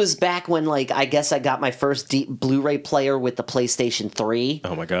 like this was back when I guess I got my first Blu-ray player with the PlayStation 3.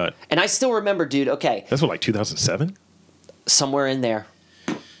 Oh my god. And I still remember, dude, okay. That's what, like 2007? Somewhere in there.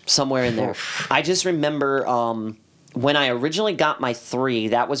 I just remember when I originally got my 3,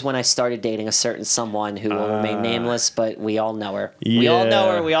 that was when I started dating a certain someone who will remain nameless, but we all know her. Yeah. We all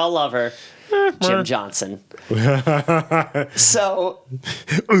know her. We all love her. Jim Johnson. So,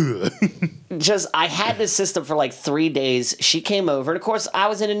 I had this system for like 3 days. She came over, and of course, I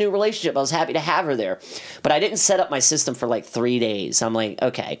was in a new relationship. I was happy to have her there, but I didn't set up my system for like 3 days. I'm like,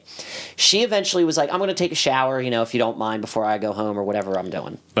 okay. She eventually was like, I'm going to take a shower, if you don't mind, before I go home or whatever I'm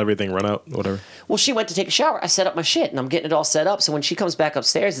doing. Everything run out, whatever. Well, she went to take a shower. I set up my shit, and I'm getting it all set up. So when she comes back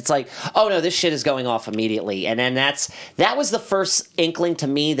upstairs, it's like, oh no, this shit is going off immediately. And then that was the first inkling to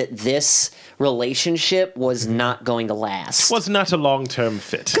me that this relationship was not going to last. Was not a long-term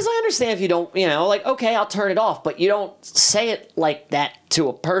fit. Because I understand if you don't, like, okay, I'll turn it off, but you don't say it like that to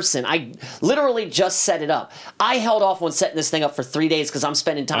a person. I literally just set it up. I held off on setting this thing up for 3 days because I'm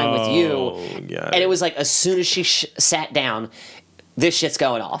spending time with you. And it was like, as soon as she sat down, this shit's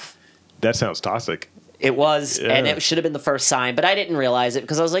going off. That sounds toxic. It was, and it should have been the first sign, but I didn't realize it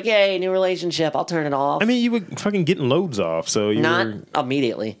because I was like, yay, new relationship, I'll turn it off. I mean, you were fucking getting loads off, so you Not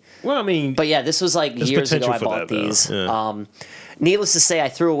immediately. Well, I mean... But yeah, this was like years ago I bought these. Yeah. Needless to say, I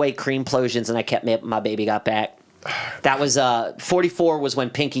threw away Creamplosions and I kept my Baby Got Back. That was, 44 was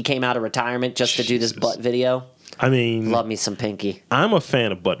when Pinky came out of retirement just to do this butt video. I mean... Love me some Pinky. I'm a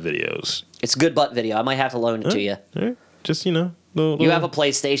fan of butt videos. It's a good butt video. I might have to loan it to you. Just, You have a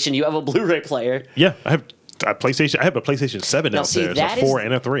PlayStation. You have a Blu-ray player. Yeah, I have PlayStation. I have a PlayStation 7 downstairs, a 4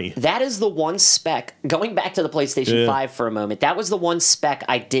 and a 3. That is the one spec. Going back to the PlayStation 5 for a moment, that was the one spec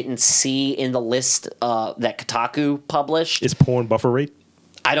I didn't see in the list that Kotaku published. Is porn buffer rate?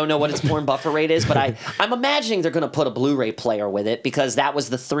 I don't know what its porn buffer rate is, but I'm imagining they're going to put a Blu-ray player with it because that was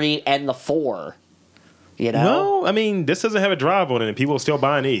the 3 and the 4. You know? No, I mean, this doesn't have a drive on it, and people are still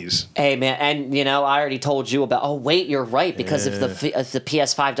buying these. Hey, man, and, I already told you about... Oh, wait, you're right, because if the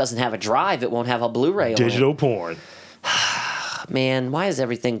PS5 doesn't have a drive, it won't have a Blu-ray on it. Digital porn. Man, why has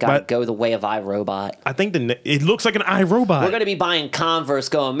everything got to go the way of iRobot? I think it looks like an iRobot. We're going to be buying Converse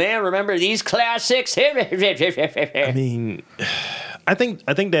going, man, remember these classics? I mean... I think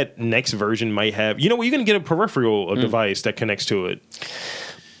that next version might have... You know what? You're going to get a peripheral device that connects to it.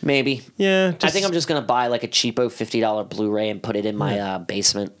 Maybe. Yeah. I think I'm just going to buy like a cheapo $50 Blu-ray and put it in my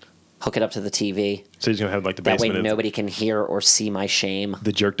basement. Hook it up to the TV. So he's going to have like the basement. That way nobody can hear or see my shame.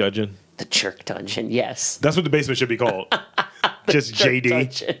 The Jerk Dungeon? The Jerk Dungeon, yes. That's what the basement should be called. Just JD.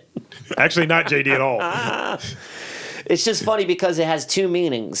 Dungeon. Actually, not JD at all. It's just funny because it has two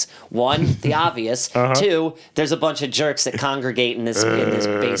meanings. One, the obvious. Two, there's a bunch of jerks that congregate in this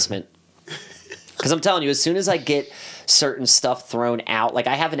basement. Because I'm telling you, as soon as I get certain stuff thrown out, like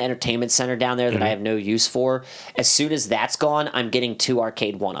I have an entertainment center down there that I have no use for. As soon as that's gone, I'm getting 2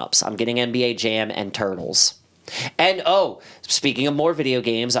 arcade 1-ups. I'm getting NBA Jam and Turtles. And speaking of more video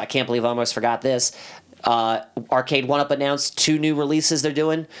games, I can't believe I almost forgot this. Arcade 1-Up announced 2 new releases they're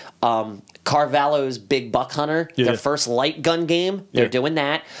doing. Carvalho's Big Buck Hunter, their first light gun game. They're doing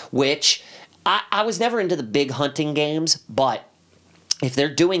that, which I was never into the big hunting games, but if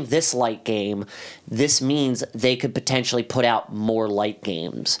they're doing this light game, this means they could potentially put out more light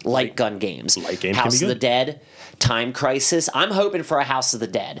games, light gun games. Light games House of the Dead, Time Crisis. I'm hoping for a House of the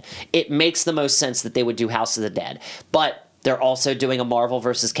Dead. It makes the most sense that they would do House of the Dead. But they're also doing a Marvel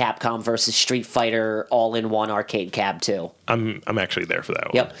vs. Capcom vs. Street Fighter all-in-one arcade cab too. I'm actually there for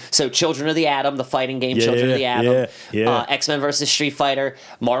that one. Yep. So Children of the Atom, the fighting game Children of the Atom. X-Men vs. Street Fighter,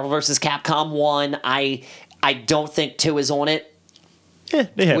 Marvel vs. Capcom 1. I don't think 2 is on it. Yeah,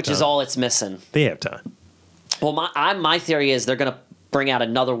 they have which time. Is all it's missing. They have time. Well, my theory is they're going to bring out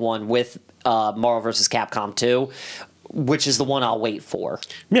another one with Marvel vs. Capcom 2, which is the one I'll wait for.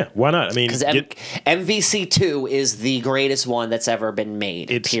 Yeah, why not? I mean, because MVC 2 is the greatest one that's ever been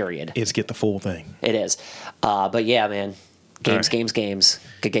made. Period. It's get the full thing. It is. But yeah, man. Games.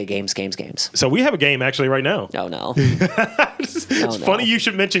 So we have a game actually right now. Oh, no. It's funny you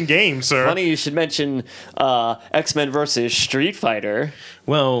should mention games, sir. Funny you should mention X-Men versus Street Fighter.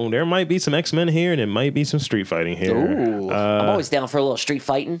 Well, there might be some X-Men here, and there might be some street fighting here. Ooh, I'm always down for a little street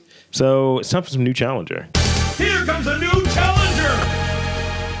fighting. So it's time for some new challenger. Here comes a new challenger!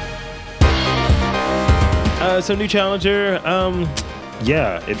 So new challenger,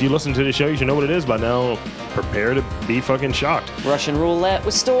 yeah, if you listen to the show, you should know what it is by now. Prepare to be fucking shocked. Russian roulette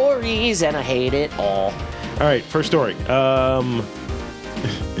with stories, and I hate it all. All right, first story.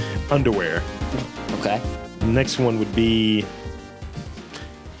 Underwear. Okay. Next one would be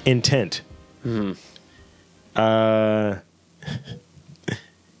intent.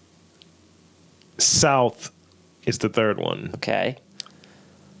 South is the third one. Okay.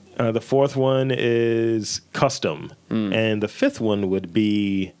 The fourth one is custom. And the fifth one would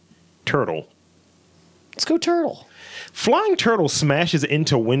be turtle. Let's go turtle. Flying turtle smashes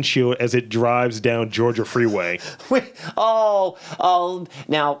into windshield as it drives down Georgia Freeway. Wait, now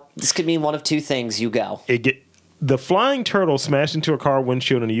this could mean one of two things. You go. The flying turtle smashed into a car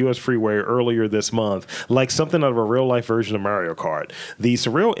windshield on the U.S. freeway earlier this month, like something out of a real-life version of Mario Kart. The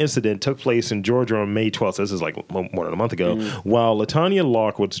surreal incident took place in Georgia on May 12th. This is like more than a month ago. While Latanya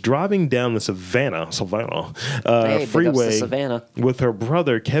Locke was driving down the Savannah freeway with her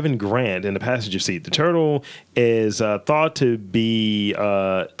brother Kevin Grant in the passenger seat. The turtle is thought to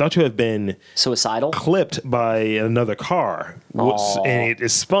have been suicidal, clipped by another car, and it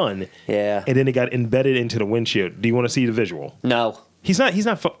is spun. Yeah, and then it got embedded into the windshield. Do you want to see the visual? No. He's not.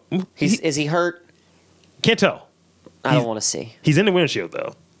 Is he hurt? Can't tell. I don't want to see. He's in the windshield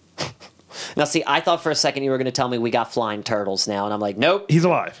though. Now, see, I thought for a second you were going to tell me we got flying turtles now, and I'm like, nope. He's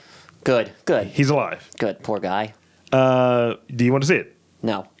alive. Good. He's alive. Good. Poor guy. Do you want to see it?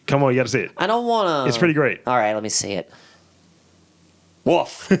 No. Come on, you got to see it. I don't want to. It's pretty great. All right, let me see it.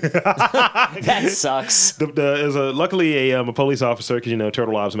 Woof. That sucks. Luckily, a police officer, because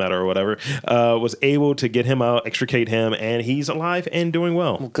Turtle Lives Matter or whatever, was able to get him out, extricate him, and he's alive and doing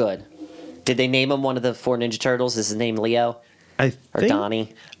well. Well, good. Did they name him one of the 4 Ninja Turtles? Is his name Leo? Or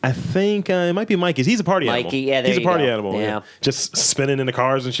Donnie? I think it might be Mikey. He's a party animal. Mikey, yeah, there he's you a party go. animal. Yeah. Just spinning in the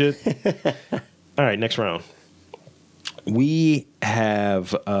cars and shit. All right, next round. We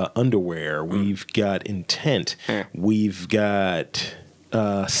have underwear. We've got intent. We've got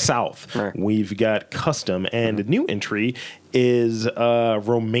South. We've got custom. And the new entry is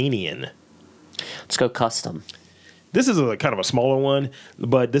Romanian. Let's go custom. This is a kind of a smaller one,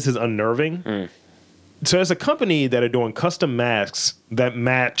 but this is unnerving. So there's a company that are doing custom masks that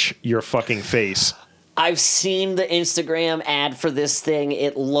match your fucking face. I've seen the Instagram ad for this thing.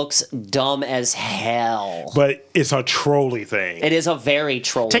 It looks dumb as hell. But it's a trolly thing. It is a very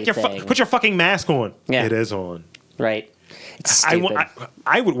trolly thing. Put your fucking mask on. Yeah. It is on. Right. It's stupid.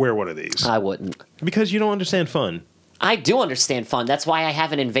 I would wear one of these. I wouldn't. Because you don't understand fun. I do understand fun. That's why I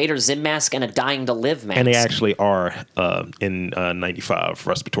have an Invader Zim mask and a Dying to Live mask. And they actually are in 95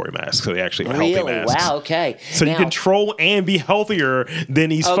 respiratory masks. So they actually are healthy masks. Wow, okay. So now, you can troll and be healthier than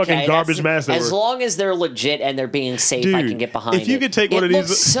these fucking garbage masks. As long as they're legit and they're being safe, dude, I can get behind it. If you could take one of these. It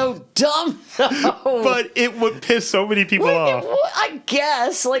looks so dumb, though. But it would piss so many people off. I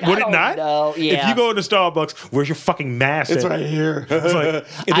guess. Like, would I don't it not? know. Yeah. If you go into Starbucks, where's your fucking mask? It's right here. It's like,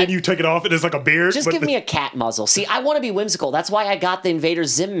 and then you take it off and it's like a beard. Just give me a cat muzzle. See, I want to be whimsical. That's why I got the Invader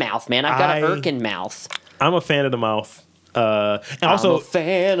Zim mouth, man. I've got an Irken mouth. I'm a fan of the mouth. And also, I'm a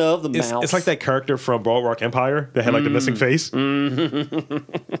fan of the mouth. It's like that character from Broadwalk Empire that had like the missing face.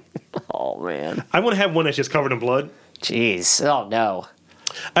 Oh, man. I want to have one that's just covered in blood. Jeez. Oh, no.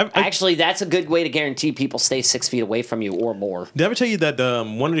 Actually, that's a good way to guarantee people stay 6 feet away from you or more. Did I ever tell you that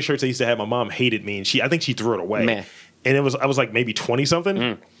one of the shirts I used to have, my mom hated me, and I think she threw it away. Meh. And I was like maybe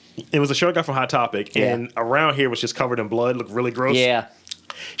 20-something. It was a shirt I got from Hot Topic, and around here was just covered in blood, looked really gross. Yeah.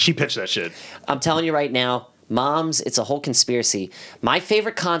 She pitched that shit. I'm telling you right now, moms, it's a whole conspiracy. My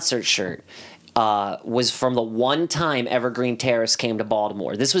favorite concert shirt was from the one time Evergreen Terrace came to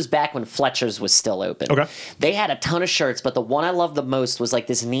Baltimore. This was back when Fletcher's was still open. Okay. They had a ton of shirts, but the one I loved the most was like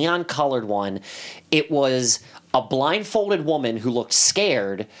this neon colored one. It was a blindfolded woman who looked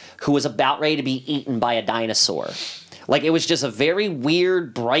scared, who was about ready to be eaten by a dinosaur. Like, it was just a very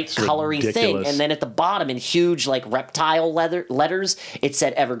weird, bright, colory thing. And then at the bottom, in huge, like, reptile letters, it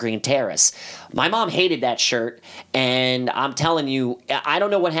said Evergreen Terrace. My mom hated that shirt, and I'm telling you, I don't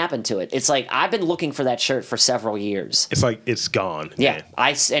know what happened to it. It's like, I've been looking for that shirt for several years. It's like, it's gone. Yeah.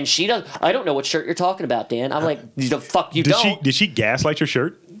 Man. And she does. I don't know what shirt you're talking about, Dan. I'm like, the fuck you don't. Did she gaslight your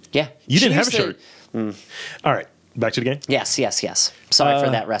shirt? Yeah. You didn't have a shirt. All right. Back to the game? Yes. Sorry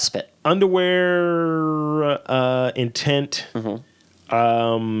for that respite. Underwear, intent,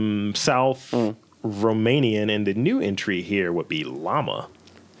 South, Romanian, and the new entry here would be llama.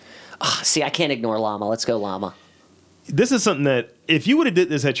 See, I can't ignore llama. Let's go llama. This is something that, if you would have did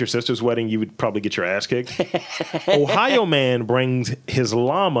this at your sister's wedding, you would probably get your ass kicked. Ohio man brings his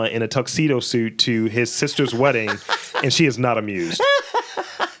llama in a tuxedo suit to his sister's wedding, and she is not amused.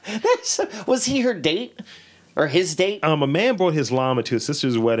 Was he her date? Or his date? A man brought his llama to his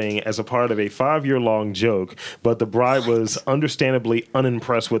sister's wedding as a part of a 5-year-long joke, but the bride was understandably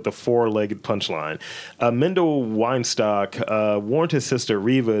unimpressed with the 4-legged punchline. Mendel Weinstock warned his sister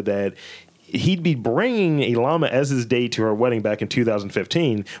Reva that he'd be bringing a llama as his date to her wedding back in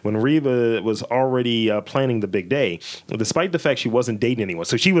 2015 when Reva was already planning the big day, despite the fact she wasn't dating anyone.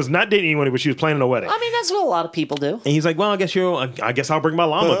 So she was not dating anyone, but she was planning a wedding. I mean, that's what a lot of people do. And he's like, well, I guess I'll bring my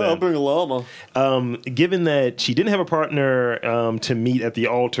llama then. I'll bring a llama. Given that she didn't have a partner to meet at the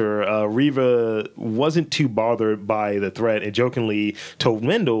altar, Reva wasn't too bothered by the threat and jokingly told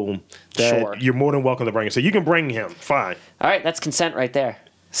Mendel that you're more than welcome to bring him. So you can bring him. Fine. All right, that's consent right there.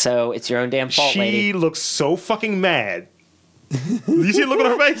 So it's your own damn fault, lady. She looks so fucking mad. You see the look on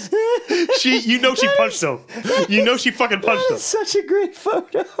her face? She punched him. You know she fucking punched him. Such a great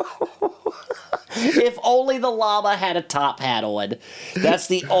photo. If only the llama had a top hat on. That's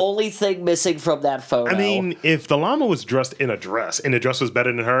the only thing missing from that photo. I mean, if the llama was dressed in a dress and the dress was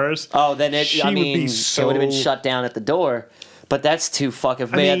better than hers, then it would have been shut down at the door. But that's too fucking...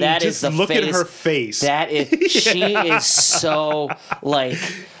 Man, that is the face. Look at her face. That is... She is so, like...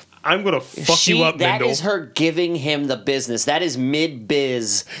 I'm going to fuck you up, That Mendel. is her giving him the business. That is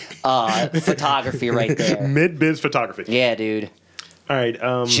mid-biz photography right there. Mid-biz photography. Yeah, dude. All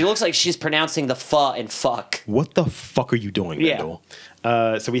right. She looks like she's pronouncing the "fu" in "fuck." What the fuck are you doing, Mendel?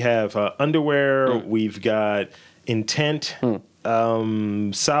 So we have underwear. We've got intent,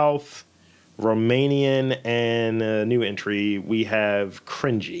 South, Romanian, and new entry. We have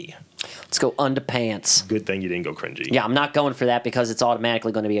cringy. Let's go underpants. Good thing you didn't go cringy. Yeah, I'm not going for that because it's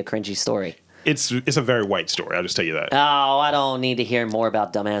automatically going to be a cringy story. It's a very white story. I'll just tell you that. Oh, I don't need to hear more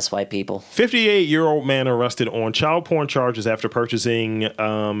about dumbass white people. 58-year-old man arrested on child porn charges after purchasing,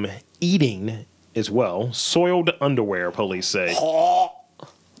 eating as well, soiled underwear, police say.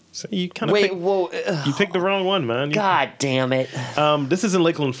 So you kind of you picked the wrong one, man. God damn it. This is in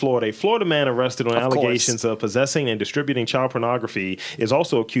Lakeland, Florida. A Florida man arrested on Of allegations of possessing and distributing child pornography is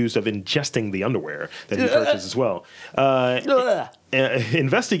also accused of ingesting the underwear that he purchased as well.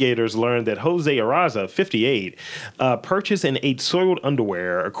 Investigators learned that Jose Arraza, 58, purchased and ate soiled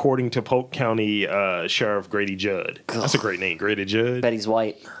underwear, according to Polk County Sheriff Grady Judd. That's a great name, Grady Judd. Bet he's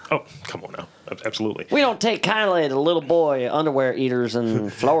white. Oh, come on now. Absolutely. We don't take kindly to little boy underwear eaters in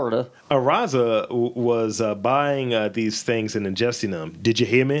Florida. Arraza was buying these things and ingesting them. Did you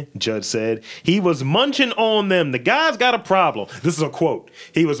hear me? Judd said. He was munching on them. The guy's got a problem. This is a quote.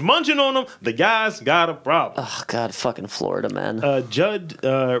 He was munching on them. The guy's got a problem. Oh, God, fucking Florida, man. Judd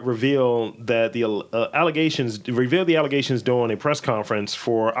revealed that the allegations during a press conference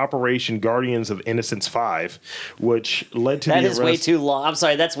for Operation Guardians of Innocence 5, which led to that the is arrest. way too long. I'm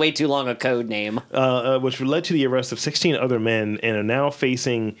sorry, that's way too long a code name. Which led to the arrest of 16 other men and are now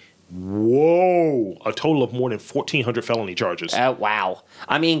facing a total of more than 1,400 felony charges. Wow.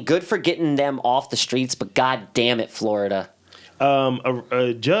 I mean, good for getting them off the streets, but God damn it, Florida.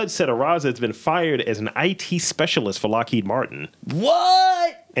 A judge said Arraza has been fired as an IT specialist for Lockheed Martin.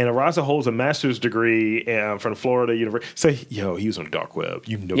 What? And Arraza holds a master's degree from Florida University. So, he was on the dark web.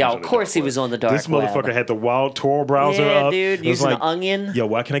 You know, of course he was on the dark web. This motherfucker had the wild Tor browser up. Yeah, dude, using an onion. Yo,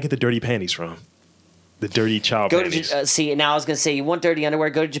 where can I get the dirty panties from? The dirty child panties. See, now I was gonna say, you want dirty underwear?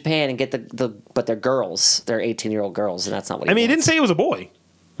 Go to Japan and get but they're girls. They're 18-year-old girls, and that's not what. He didn't say it was a boy.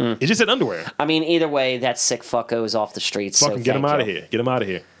 It just said underwear. I mean, either way, that sick fucko is off the streets. Fucking get him out of here. Get him out of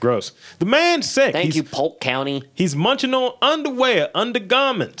here. Gross. The man's sick. Thank you, Polk County. He's munching on underwear,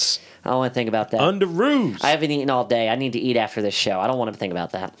 undergarments. I don't want to think about that. Underoos. I haven't eaten all day. I need to eat after this show. I don't want to think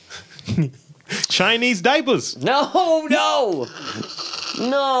about that. Chinese diapers. No.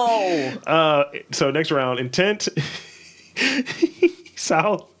 So next round, intent.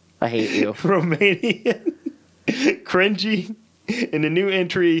 South. I hate you. Romanian. Cringy. And the new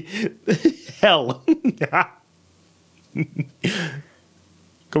entry, hell.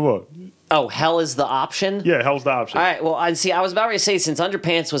 Come on. Oh, hell is the option? Yeah, hell's the option. All right, well, I was about to say, since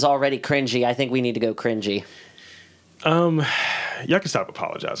underpants was already cringy, I think we need to go cringy. Y'all can stop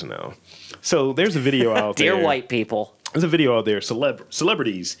apologizing now. So there's a video out there. Dear white people. There's a video out there.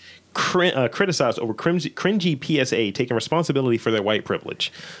 Celebrities criticized over cringy PSA taking responsibility for their white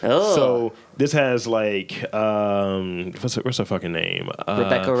privilege. Oh. So this has what's her fucking name?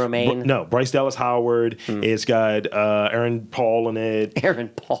 Rebecca Romaine. No, Bryce Dallas Howard. It's got Aaron Paul in it. Aaron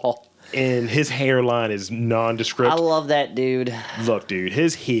Paul. And his hairline is nondescript. I love that dude. Look, dude,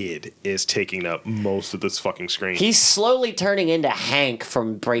 his head is taking up most of this fucking screen. He's slowly turning into Hank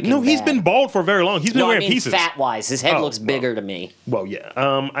from Breaking Bad. No, he's been bald for very long. He's been wearing pieces. Fat-wise. His head looks bigger to me. Well, yeah.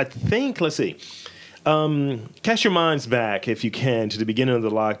 I think, let's see. Cast your minds back, if you can, to the beginning of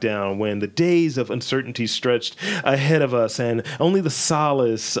the lockdown when the days of uncertainty stretched ahead of us, and the only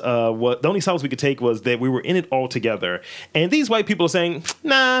solace we could take was that we were in it all together. And these white people are saying,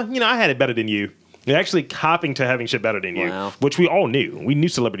 nah, I had it better than you. They're actually copping to having shit better than you, which we all knew. We knew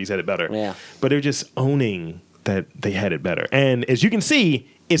celebrities had it better. Yeah. But they're just owning that they had it better. And as you can see,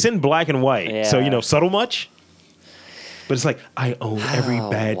 it's in black and white. Yeah. So, subtle much? But it's like, I own every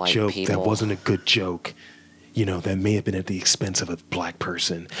bad joke that wasn't a good joke, that may have been at the expense of a black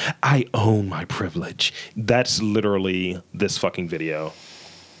person. I own my privilege. That's literally this fucking video.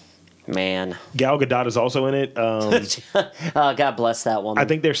 Man. Gal Gadot is also in it. God bless that woman. I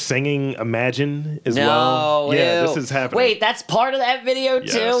think they're singing Imagine as well. No, yeah, this is happening. Wait, that's part of that video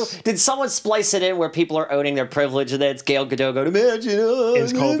Yes. too? Did someone splice it in where people are owning their privilege and then it's Gal Gadot going, Imagine?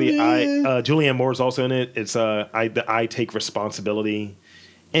 It's called the Julianne Moore's also in it. It's I Take Responsibility.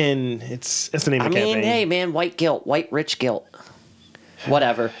 And it's the name of the campaign. Hey man, white guilt, white rich guilt.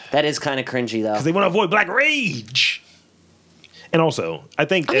 Whatever. That is kind of cringy though. Because they want to avoid black rage. And also, I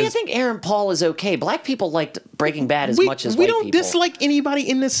think Aaron Paul is okay. Black people liked Breaking Bad as much as white people. We don't dislike anybody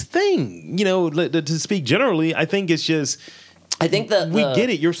in this thing. To speak generally, I think it's just... I think we get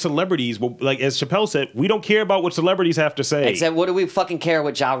it. You're celebrities. Well, like as Chappelle said, we don't care about what celebrities have to say. Except, what do we fucking care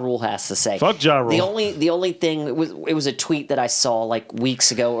what Ja Rule has to say? Fuck Ja Rule. The only thing it was a tweet that I saw like weeks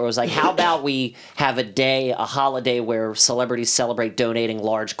ago where it was like, how about we have a holiday where celebrities celebrate donating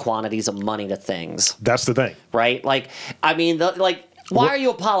large quantities of money to things? That's the thing, right? Why are you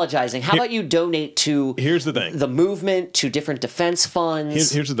apologizing? How about you donate to? Here's the thing: the movement, to different defense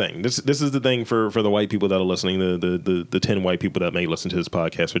funds. Here's the thing. This is the thing for the white people that are listening. The 10 white people that may listen to this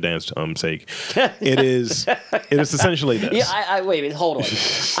podcast for Dan's sake. It is essentially this. Yeah. Wait a minute. Hold on.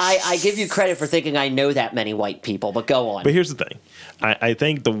 I give you credit for thinking I know that many white people, but go on. But here's the thing. I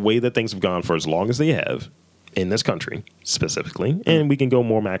think the way that things have gone for as long as they have, in this country specifically, and we can go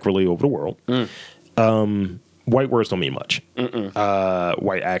more macroly over the world. White words don't mean much.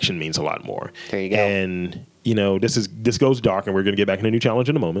 White action means a lot more. There you go. And this goes dark, and we're going to get back in a new challenge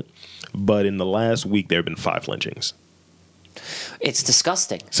in a moment. But in the last week, there have been 5 lynchings. It's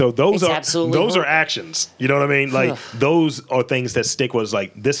disgusting. So those It's are absolutely those are horrible. actions. You know what I mean? Like those are things that stick. Was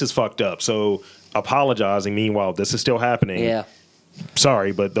like, this is fucked up. So apologizing. Meanwhile, this is still happening. Yeah.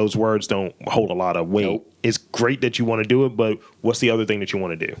 Sorry, but those words don't hold a lot of weight. Nope. It's great that you want to do it, but what's the other thing that you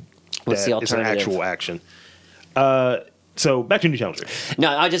want to do? What's the It's an alternative? actual action. So back to new challenger. No,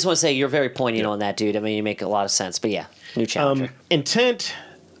 I just want to say you're very poignant on that, dude. I mean, you make a lot of sense. But yeah, new challenger. Intent,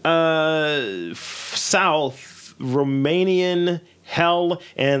 South, Romanian, Hell,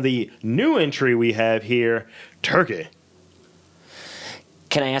 and the new entry we have here, Turkey.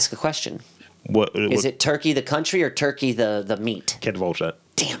 Can I ask a question? What Is it Turkey the country or Turkey the meat? Can't divulge that.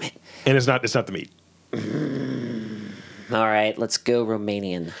 Damn it. And it's not the meat. All right, let's go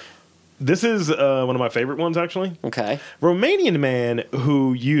Romanian. This is one of my favorite ones, actually. Okay. Romanian man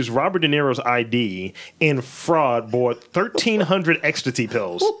who used Robert De Niro's ID in fraud bought 1,300 ecstasy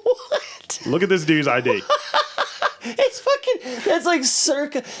pills. What? Look at this dude's ID. It's fucking. That's like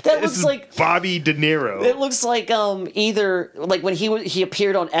circa. That This looks is like. Bobby De Niro. It looks like either like when he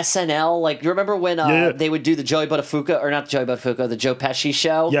appeared on SNL. Like you remember when Yeah. they would do the Joey Buttafuoco or not Joey Buttafuoco, the Joe Pesci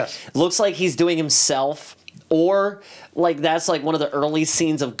show. Yes. Looks like he's doing himself, or like that's like one of the early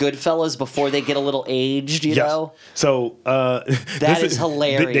scenes of Goodfellas before they get a little aged. You know. So That is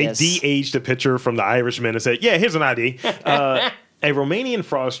hilarious. They de-aged a picture from The Irishman and said, "Yeah, here's an ID." A Romanian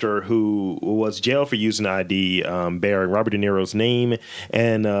fraudster who was jailed for using ID bearing Robert De Niro's name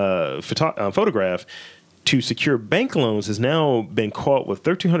and photograph to secure bank loans has now been caught with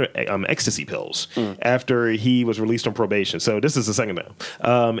 1,300 ecstasy pills after he was released on probation. So this is the second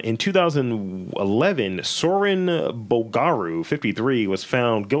time. In 2011, Sorin Bulgaru, 53, was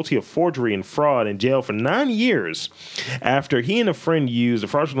found guilty of forgery and fraud in jail for 9 years after he and a friend used a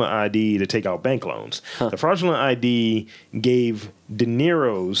fraudulent ID to take out bank loans. The fraudulent ID gave De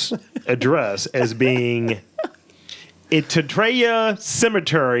Niro's address as being Ititreia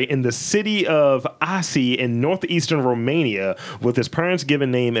Cemetery in the city of Asi in northeastern Romania, with his parents' given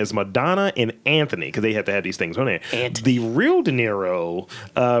name as Madonna and Anthony, because they had to have these things on there. Anthony. The real De Niro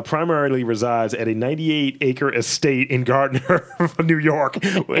primarily resides at a 98-acre estate in Gardner, New York,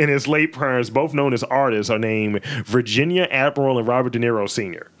 and his late parents, both known as artists, are named Virginia Admiral and Robert De Niro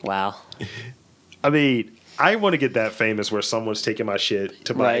Sr. Wow. I mean, I want to get that famous where someone's taking my shit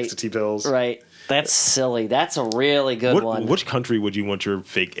to buy Right. ecstasy pills. Right. That's silly. That's a really good one. Which country would you want your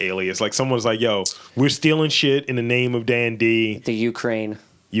fake alias? Like someone's like, "Yo, we're stealing shit in the name of Dan D." The Ukraine.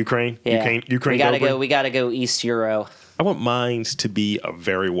 Ukraine. Yeah. Ukraine. We gotta go East Euro. I want mine to be a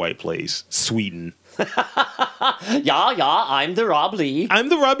very white place, Sweden. Yeah, I'm the Rob Lee. I'm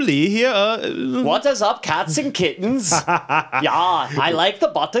the Rob Lee here. What is up, cats and kittens? Yeah, I like the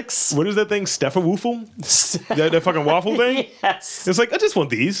buttocks. What is that thing? Stefferwoofel? that fucking waffle thing? Yes. It's like, I just want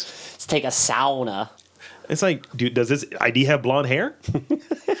these. Let's take a sauna. It's like, dude, does this ID have blonde hair?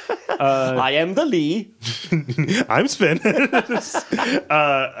 I am the Lee. I'm Sven.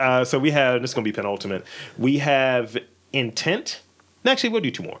 So we have, this is going to be penultimate. We have intent. Actually, we'll do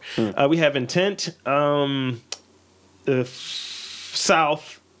 2 more. We have intent,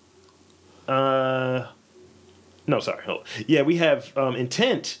 south. No, sorry. Hold on. Yeah, we have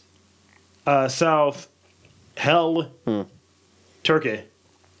intent, south, hell, Turkey,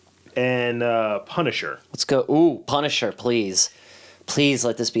 and Punisher. Let's go. Ooh, Punisher, please. Please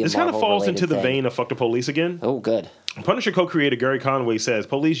let this be a This kind of Marvel falls related into the thing. vein of Fuck the Police again. Oh, good. Punisher co-creator Gary Conway says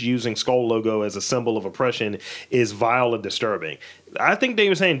police using skull logo as a symbol of oppression is vile and disturbing. I think they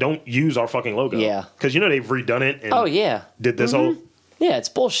were saying don't use our fucking logo. Yeah. Because they've redone it and Oh, yeah. did this whole... Yeah, it's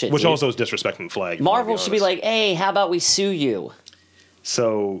bullshit, Which dude. also is disrespecting the flag. if you Marvel wanna be should be honest. like, hey, how about we sue you?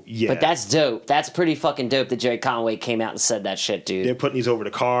 So, yeah. But that's dope. That's pretty fucking dope that Jerry Conway came out and said that shit, dude. They're putting these over the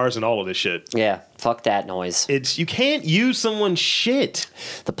cars and all of this shit. Yeah, fuck that noise. You can't use someone's shit.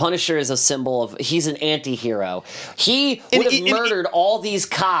 The Punisher is a symbol of, he's an anti-hero. He And- would have and- murdered all these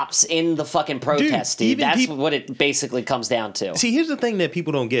cops in the fucking protest, dude. even That's peop- what it basically comes down to. See, here's the thing that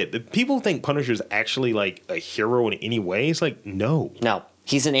people don't get. The people think Punisher's actually like a hero in any way. It's like, no. No,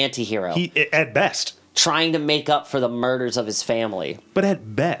 he's an anti-hero. He at best. Trying to make up for the murders of his family. But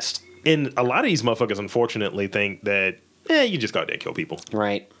at best. And a lot of these motherfuckers unfortunately think that, you just go out there and kill people.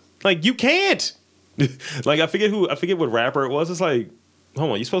 Right. Like, you can't. Like, I forget what rapper it was. It's like,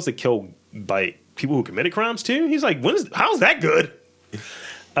 hold on, you're supposed to kill like people who committed crimes too? He's like, how's that good?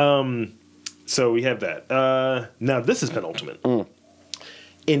 So we have that. Now this is penultimate.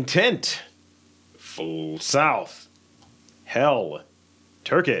 Intent. Full South. Hell.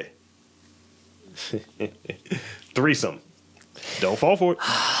 Turkey. Threesome. Don't fall for it.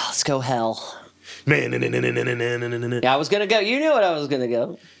 Let's go hell. Man. Yeah, I was gonna go. You knew what I was gonna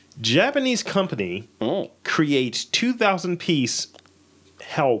go. Japanese company creates 2,000-piece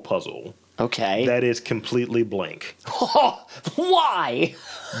hell puzzle Okay. that is completely blank. Why?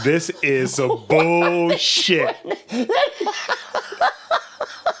 This is some bullshit.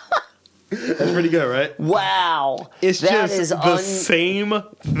 That's pretty good, right? Wow. It's That just is the same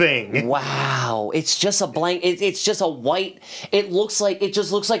thing. Wow. It's just a blank. It's just a white. It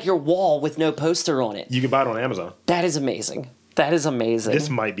just looks like your wall with no poster on it. You can buy it on Amazon. That is amazing. That is amazing. This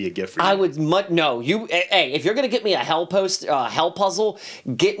might be a gift for you. I would no. You hey, if you're gonna get me a hell puzzle,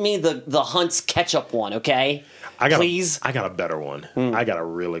 get me the Hunt's ketchup one, okay? Please. I got a better one. I got a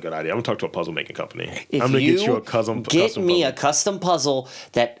really good idea. I'm gonna talk to a puzzle making company. If I'm gonna you get you a custom. Get custom me puzzle. a custom puzzle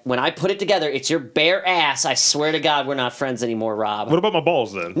that when I put it together, it's your bare ass. I swear to God, we're not friends anymore, Rob. What about my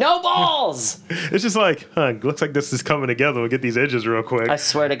balls then? No balls. It's just like, looks like this is coming together. We'll get these edges real quick. I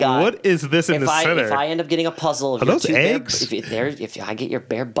swear to God. What is this in the center? If I end up getting a puzzle, of Are your those two bare- eggs? if I get your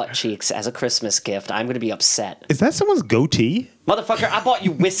bare butt cheeks as a Christmas gift, I'm going to be upset. Is that someone's goatee? Motherfucker, I bought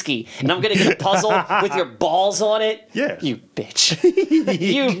you whiskey, and I'm going to get a puzzle with your balls on it? Yeah. You bitch.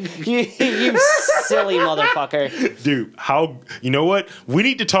 you silly motherfucker. Dude, you know what? We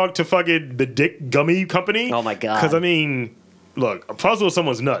need to talk to fucking the Dick Gummy Company. Oh my God. Because, I mean, look, a puzzle with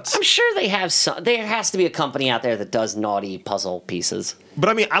someone's nuts. I'm sure they have some. There has to be a company out there that does naughty puzzle pieces. But,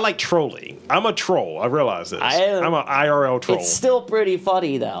 I mean, I like trolling. I'm a troll. I realize this. I'm an IRL troll. It's still pretty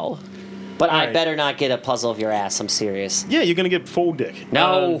funny, though. But I right. better not get a puzzle of your ass. I'm serious. Yeah, you're going to get full dick.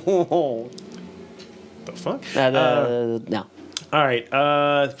 No. The fuck? No. All right,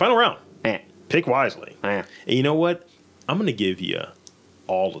 final round. Eh. Pick wisely. Eh. And you know what? I'm going to give you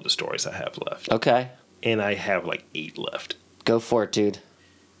all of the stories I have left. Okay. And I have like 8 left. Go for it, dude.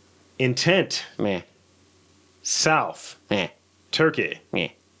 Intent. Meh. South. Meh. Turkey. Meh.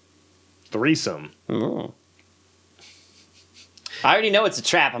 Threesome. I already know it's a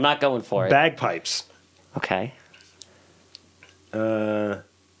trap. I'm not going for it. Bagpipes. Okay.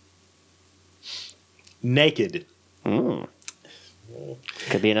 Naked. Could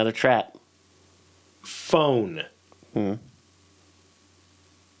be another trap. Phone.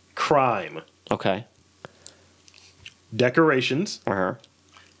 Crime. Okay. Decorations. Uh-huh.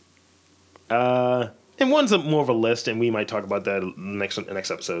 And one's more of a list, and we might talk about that next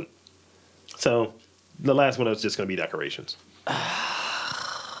episode. So the last one is just going to be decorations.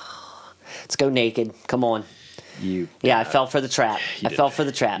 Let's go naked. Come on. Yeah, I fell for the trap. I fell for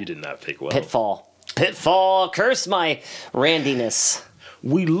the trap. You did not pick well. Pitfall. Curse my randiness.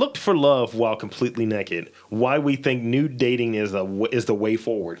 We looked for love while completely naked. Why we think nude dating is the way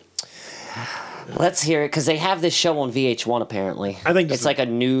forward. Let's hear it, because they have this show on VH1, apparently. I think it's like a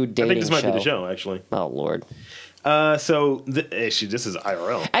nude dating show. I think this might be the show, actually. Oh, Lord. Actually, this is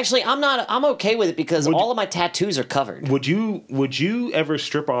IRL. Actually, I'm okay with it because all of my tattoos are covered. Would you ever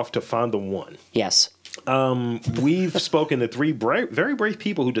strip off to find the one? Yes. We've spoken to 3 very brave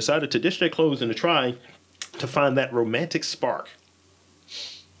people who decided to ditch their clothes and to try to find that romantic spark.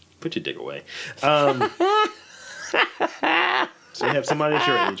 Put your dick away. So you have somebody at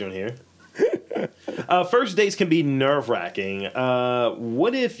your age on here. First dates can be nerve-wracking.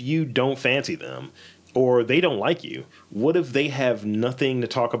 What if you don't fancy them? Or they don't like you? What if they have nothing to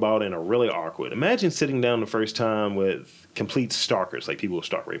talk about and are really awkward? Imagine sitting down the first time with complete stalkers, like people who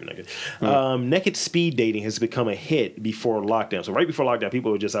stalk Raven naked. Naked speed dating has become a hit before lockdown. So right before lockdown, people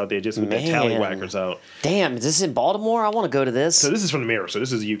were just out there just with their tallywhackers out. Damn, is this in Baltimore? I want to go to this. So this is from the Mirror, so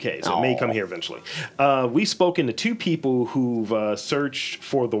this is the UK, so it may come here eventually. We've spoken to 2 people who've searched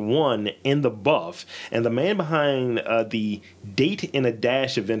for the one in the buff, and the man behind the Date in a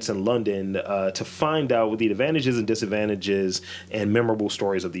Dash events in London to find out the advantages and disadvantages and memorable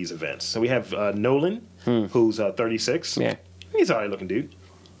stories of these events. So we have Nolan, who's 36. Yeah. He's all right looking dude.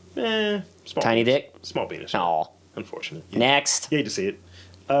 Small Tiny penis. dick? Small penis. Aw. Unfortunate. Next. You hate to see it.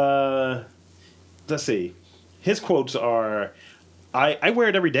 Let's see. His quotes are, I wear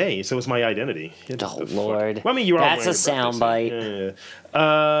it every day, so it's my identity. Oh, Lord. Well, I mean, you are That's wearing a soundbite.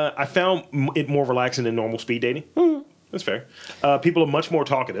 Yeah. I found it more relaxing than normal speed dating. That's fair. People are much more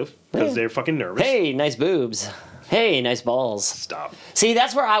talkative because they're fucking nervous. Hey, nice boobs. Hey, nice balls. Stop. See,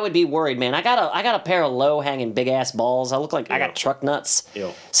 that's where I would be worried, man. I got a pair of low hanging big ass balls. I look like I got truck nuts.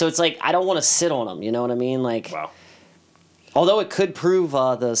 Ew. So it's like I don't want to sit on them. You know what I mean? Like, Wow. although it could prove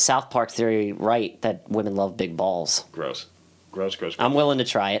the South Park theory right that women love big balls. Gross. I'm willing to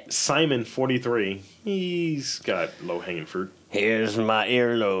try it. Simon, 43. He's got low hanging fruit. Here's my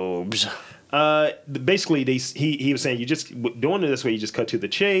earlobes. Basically, he was saying you just doing it this way. You just cut to the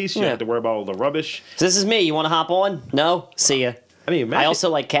chase. You don't have to worry about all the rubbish. So this is me. You want to hop on? No. See ya. I mean, imagine, I also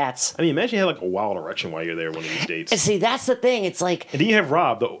like cats. I mean, imagine you had like a wild erection while you're there one of these dates. And see, that's the thing. It's like, And then you have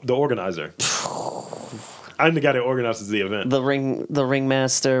Rob, the organizer. I'm the guy that organizes the event. the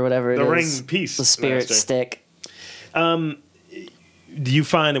ringmaster, whatever it is. The ring piece. The spirit master. stick. Do you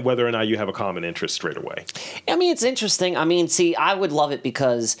find whether or not you have a common interest straight away? I mean, it's interesting. I mean, see, I would love it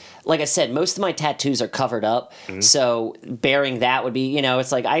because, like I said, most of my tattoos are covered up. Mm-hmm. So bearing that would be,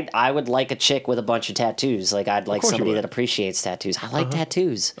 it's like I would like a chick with a bunch of tattoos. Like I'd like course you somebody would. that appreciates tattoos. I like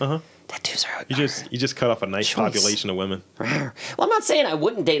tattoos. Tattoos are. You just cut off a nice Choice. population of women. Well, I'm not saying I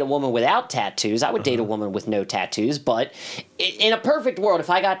wouldn't date a woman without tattoos. I would date a woman with no tattoos. But in a perfect world,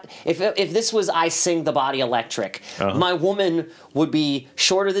 if this was I Sing the Body Electric, my woman would be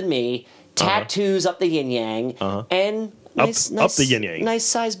shorter than me, tattoos up the yin yang, and nice, up the yin yang. nice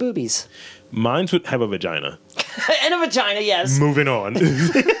size boobies. Mine would have a vagina. And a vagina, yes. Moving on.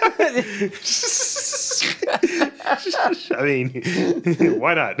 I mean,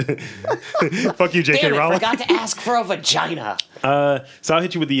 why not? Fuck you, J.K. Damn it, Rowling. forgot to ask for a vagina. So I'll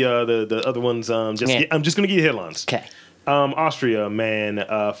hit you with the other ones. I'm just going to give you the headlines. Okay. Austria man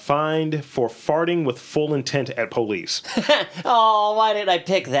fined for farting with full intent at police. Oh, why did I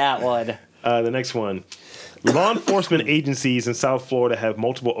pick that one? The next one. Law enforcement agencies in South Florida have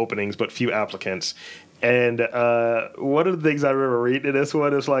multiple openings but few applicants. And one of the things I remember reading in this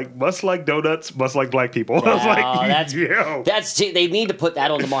one is like, must like donuts, must like black people. I was like, yo. They need to put that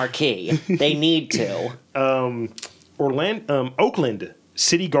on the marquee. They need to. Oakland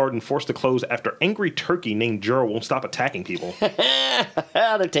City Garden forced to close after angry turkey named Gerald won't stop attacking people.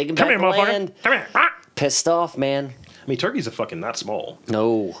 They're taking Come back here, the motherfucker. land. Come here. Ah! Pissed off, man. I mean, turkeys are fucking not small.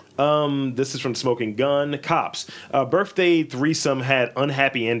 No. This is from Smoking Gun. Cops. Birthday threesome had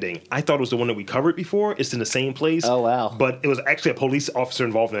unhappy ending. I thought it was the one that we covered before. It's in the same place. Oh, wow. But it was actually a police officer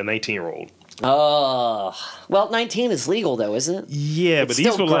involved in a 19-year-old. Oh. Well, 19 is legal, though, isn't it? Yeah, but It's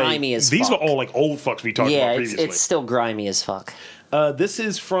these still were grimy as these fuck. were all like old fucks we talked Yeah, about previously. it's still grimy as fuck. This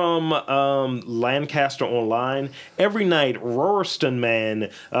is from Lancaster Online. Every night, Royston man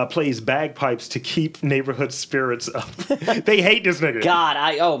plays bagpipes to keep neighborhood spirits up. They hate this nigga. God,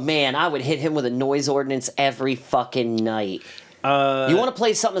 I would hit him with a noise ordinance every fucking night. You want to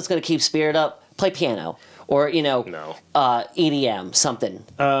play something that's going to keep spirit up? Play piano. Or, No. EDM, something.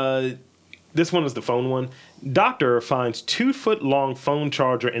 This one is the phone one. Doctor finds 2-foot-long phone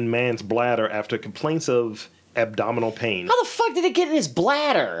charger in man's bladder after complaints of abdominal pain. How the fuck did it get in his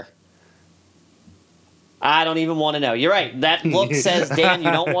bladder? I don't even want to know. You're right. That look says, Dan, you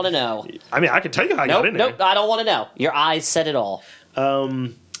don't want to know. I mean, I can tell you how I got in there. Nope, I don't want to know. Your eyes said it all.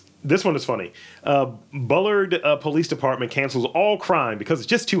 This one is funny. Bullard Police Department cancels all crime because it's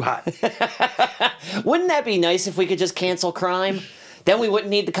just too hot. Wouldn't that be nice if we could just cancel crime? Then we wouldn't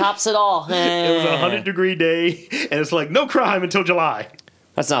need the cops at all. It was a 100-degree day, and it's like, no crime until July.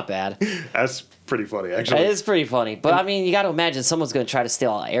 That's not bad. That's pretty funny, actually. It is pretty funny. But, I mean, you got to imagine someone's going to try to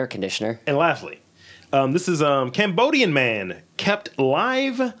steal an air conditioner. And lastly, this is Cambodian man kept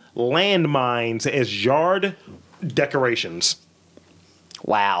live landmines as yard decorations.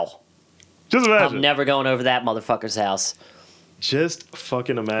 Wow. Just imagine. I'm never going over that motherfucker's house. Just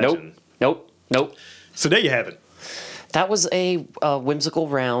fucking imagine. Nope. So there you have it. That was a whimsical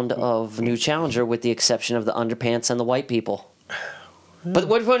round of New Challenger with the exception of the underpants and the white people. But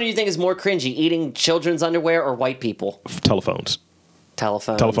which one do you think is more cringy, eating children's underwear or white people? Telephones.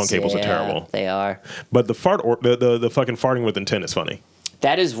 Telephones. Telephone cables are yeah, terrible. They are. But the the fucking farting with intent is funny.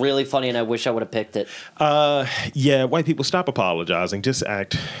 That is really funny, and I wish I would have picked it. Yeah, white people, stop apologizing. Just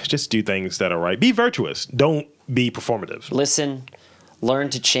act. Just do things that are right. Be virtuous. Don't be performative. Listen, learn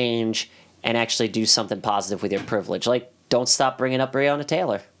to change, and actually do something positive with your privilege. Like, don't stop bringing up Breonna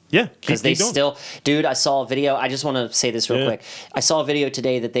Taylor. Yeah, Because they keep doing it. still... Dude, I saw a video. I just want to say this real quick. I saw a video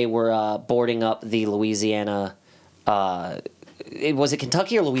today that they were boarding up the Louisiana... was it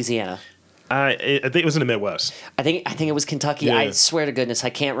Kentucky or Louisiana? I think it was in the Midwest. I think it was Kentucky. Yeah. I swear to goodness, I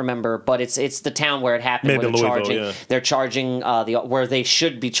can't remember, but it's the town where it happened. Maybe where Louisville, they're charging where they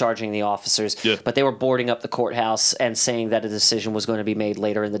should be charging the officers. Yeah. But they were boarding up the courthouse and saying that a decision was going to be made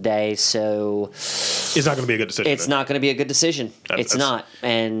later in the day. So It's not going to be a good decision. it's not going to be a good decision. It's not,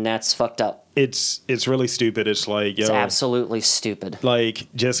 and that's fucked up. It's really stupid. It's like, yo, It's absolutely stupid. like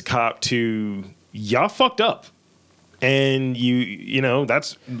just cop to y'all fucked up, and you know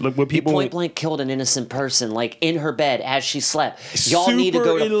that's what You people. point blank killed an innocent person, like in her bed as she slept. Y'all need to Super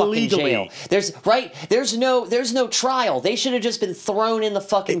go to fucking illegally. jail. There's no trial. They should have just been thrown in the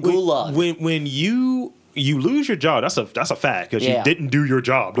fucking gulag. When you you lose your job. That's a fact because you didn't do your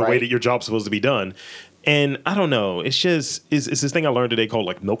job the way that your job's supposed to be done. And I don't know. It's just it's this thing I learned today called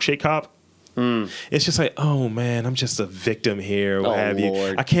like milkshake cop. It's just like, oh man, I'm just a victim here. What have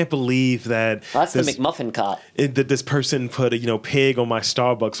you? I can't believe that. Well, that's the McMuffin cop. That this person put a pig on my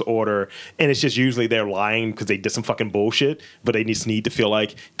Starbucks order, and it's just usually they're lying because they did some fucking bullshit, but they just need to feel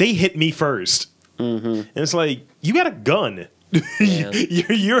like they hit me first. And it's like, you got a gun. Yeah.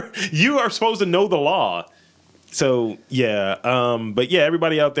 you are supposed to know the law. So yeah, but yeah,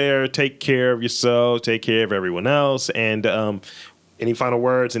 everybody out there, take care of yourself, take care of everyone else, and any final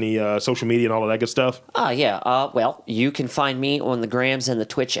words, any social media and all of that good stuff? Well, you can find me on the grams and the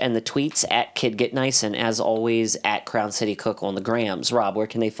Twitch and the tweets at KidGetNice, and as always at Crown City Cook on the grams. Rob, where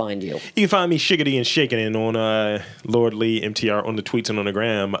can they find you? You can find me shiggity and shaking it on Lord Lee MTR on the tweets and on the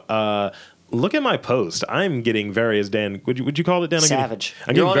gram. Look at my post. I'm getting various Dan. Would you call it Dan? Savage.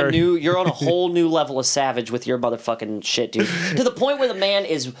 You're on a whole new level of savage with your motherfucking shit, dude. To the point where the man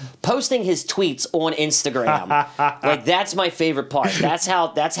is posting his tweets on Instagram. Like, that's my favorite part. That's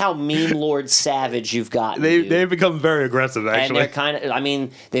how meme lord savage you've gotten. They've become very aggressive, actually. And they're kind of. I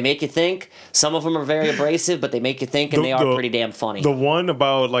mean, they make you think. Some of them are very abrasive, but they make you think, and they are pretty damn funny. The one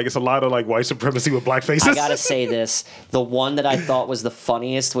about it's a lot of white supremacy with black faces. I gotta say this. The one that I thought was the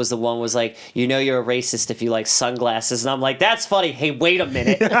funniest was the one was like, you're a racist if you like sunglasses. And I'm like, that's funny. Hey, wait a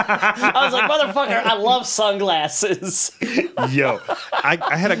minute. I was like, motherfucker, I love sunglasses. Yo, I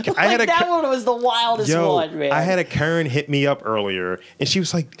had that one was the wildest one, man. I had a Karen hit me up earlier, and she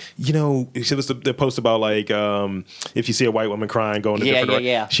was like, she was the post about if you see a white woman crying, going to different directions.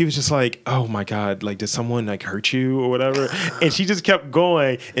 Yeah. She was just like, oh my God, did someone hurt you or whatever? And she just kept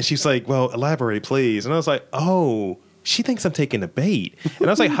going, and she's like, well, elaborate, please. And I was like, oh. She thinks I'm taking the bait. And I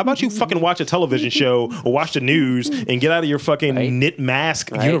was like, how about you fucking watch a television show or watch the news and get out of your fucking knit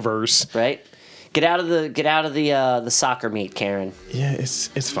mask universe. Right. Get out of the soccer meet, Karen. Yeah,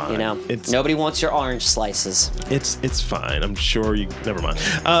 it's fine. Nobody wants your orange slices. It's fine. I'm sure you never mind.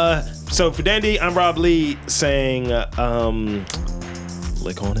 So for Dandy, I'm Rob Lee saying lick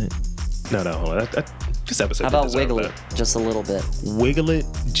on it. No, hold on. This episode. How about wiggle it just a little bit? Wiggle it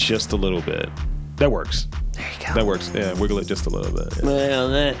just a little bit. That works. There you go. That works. Yeah, wiggle it just a little bit.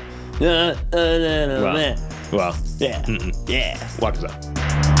 Yeah. Well. Yeah. Yeah. Walk us out.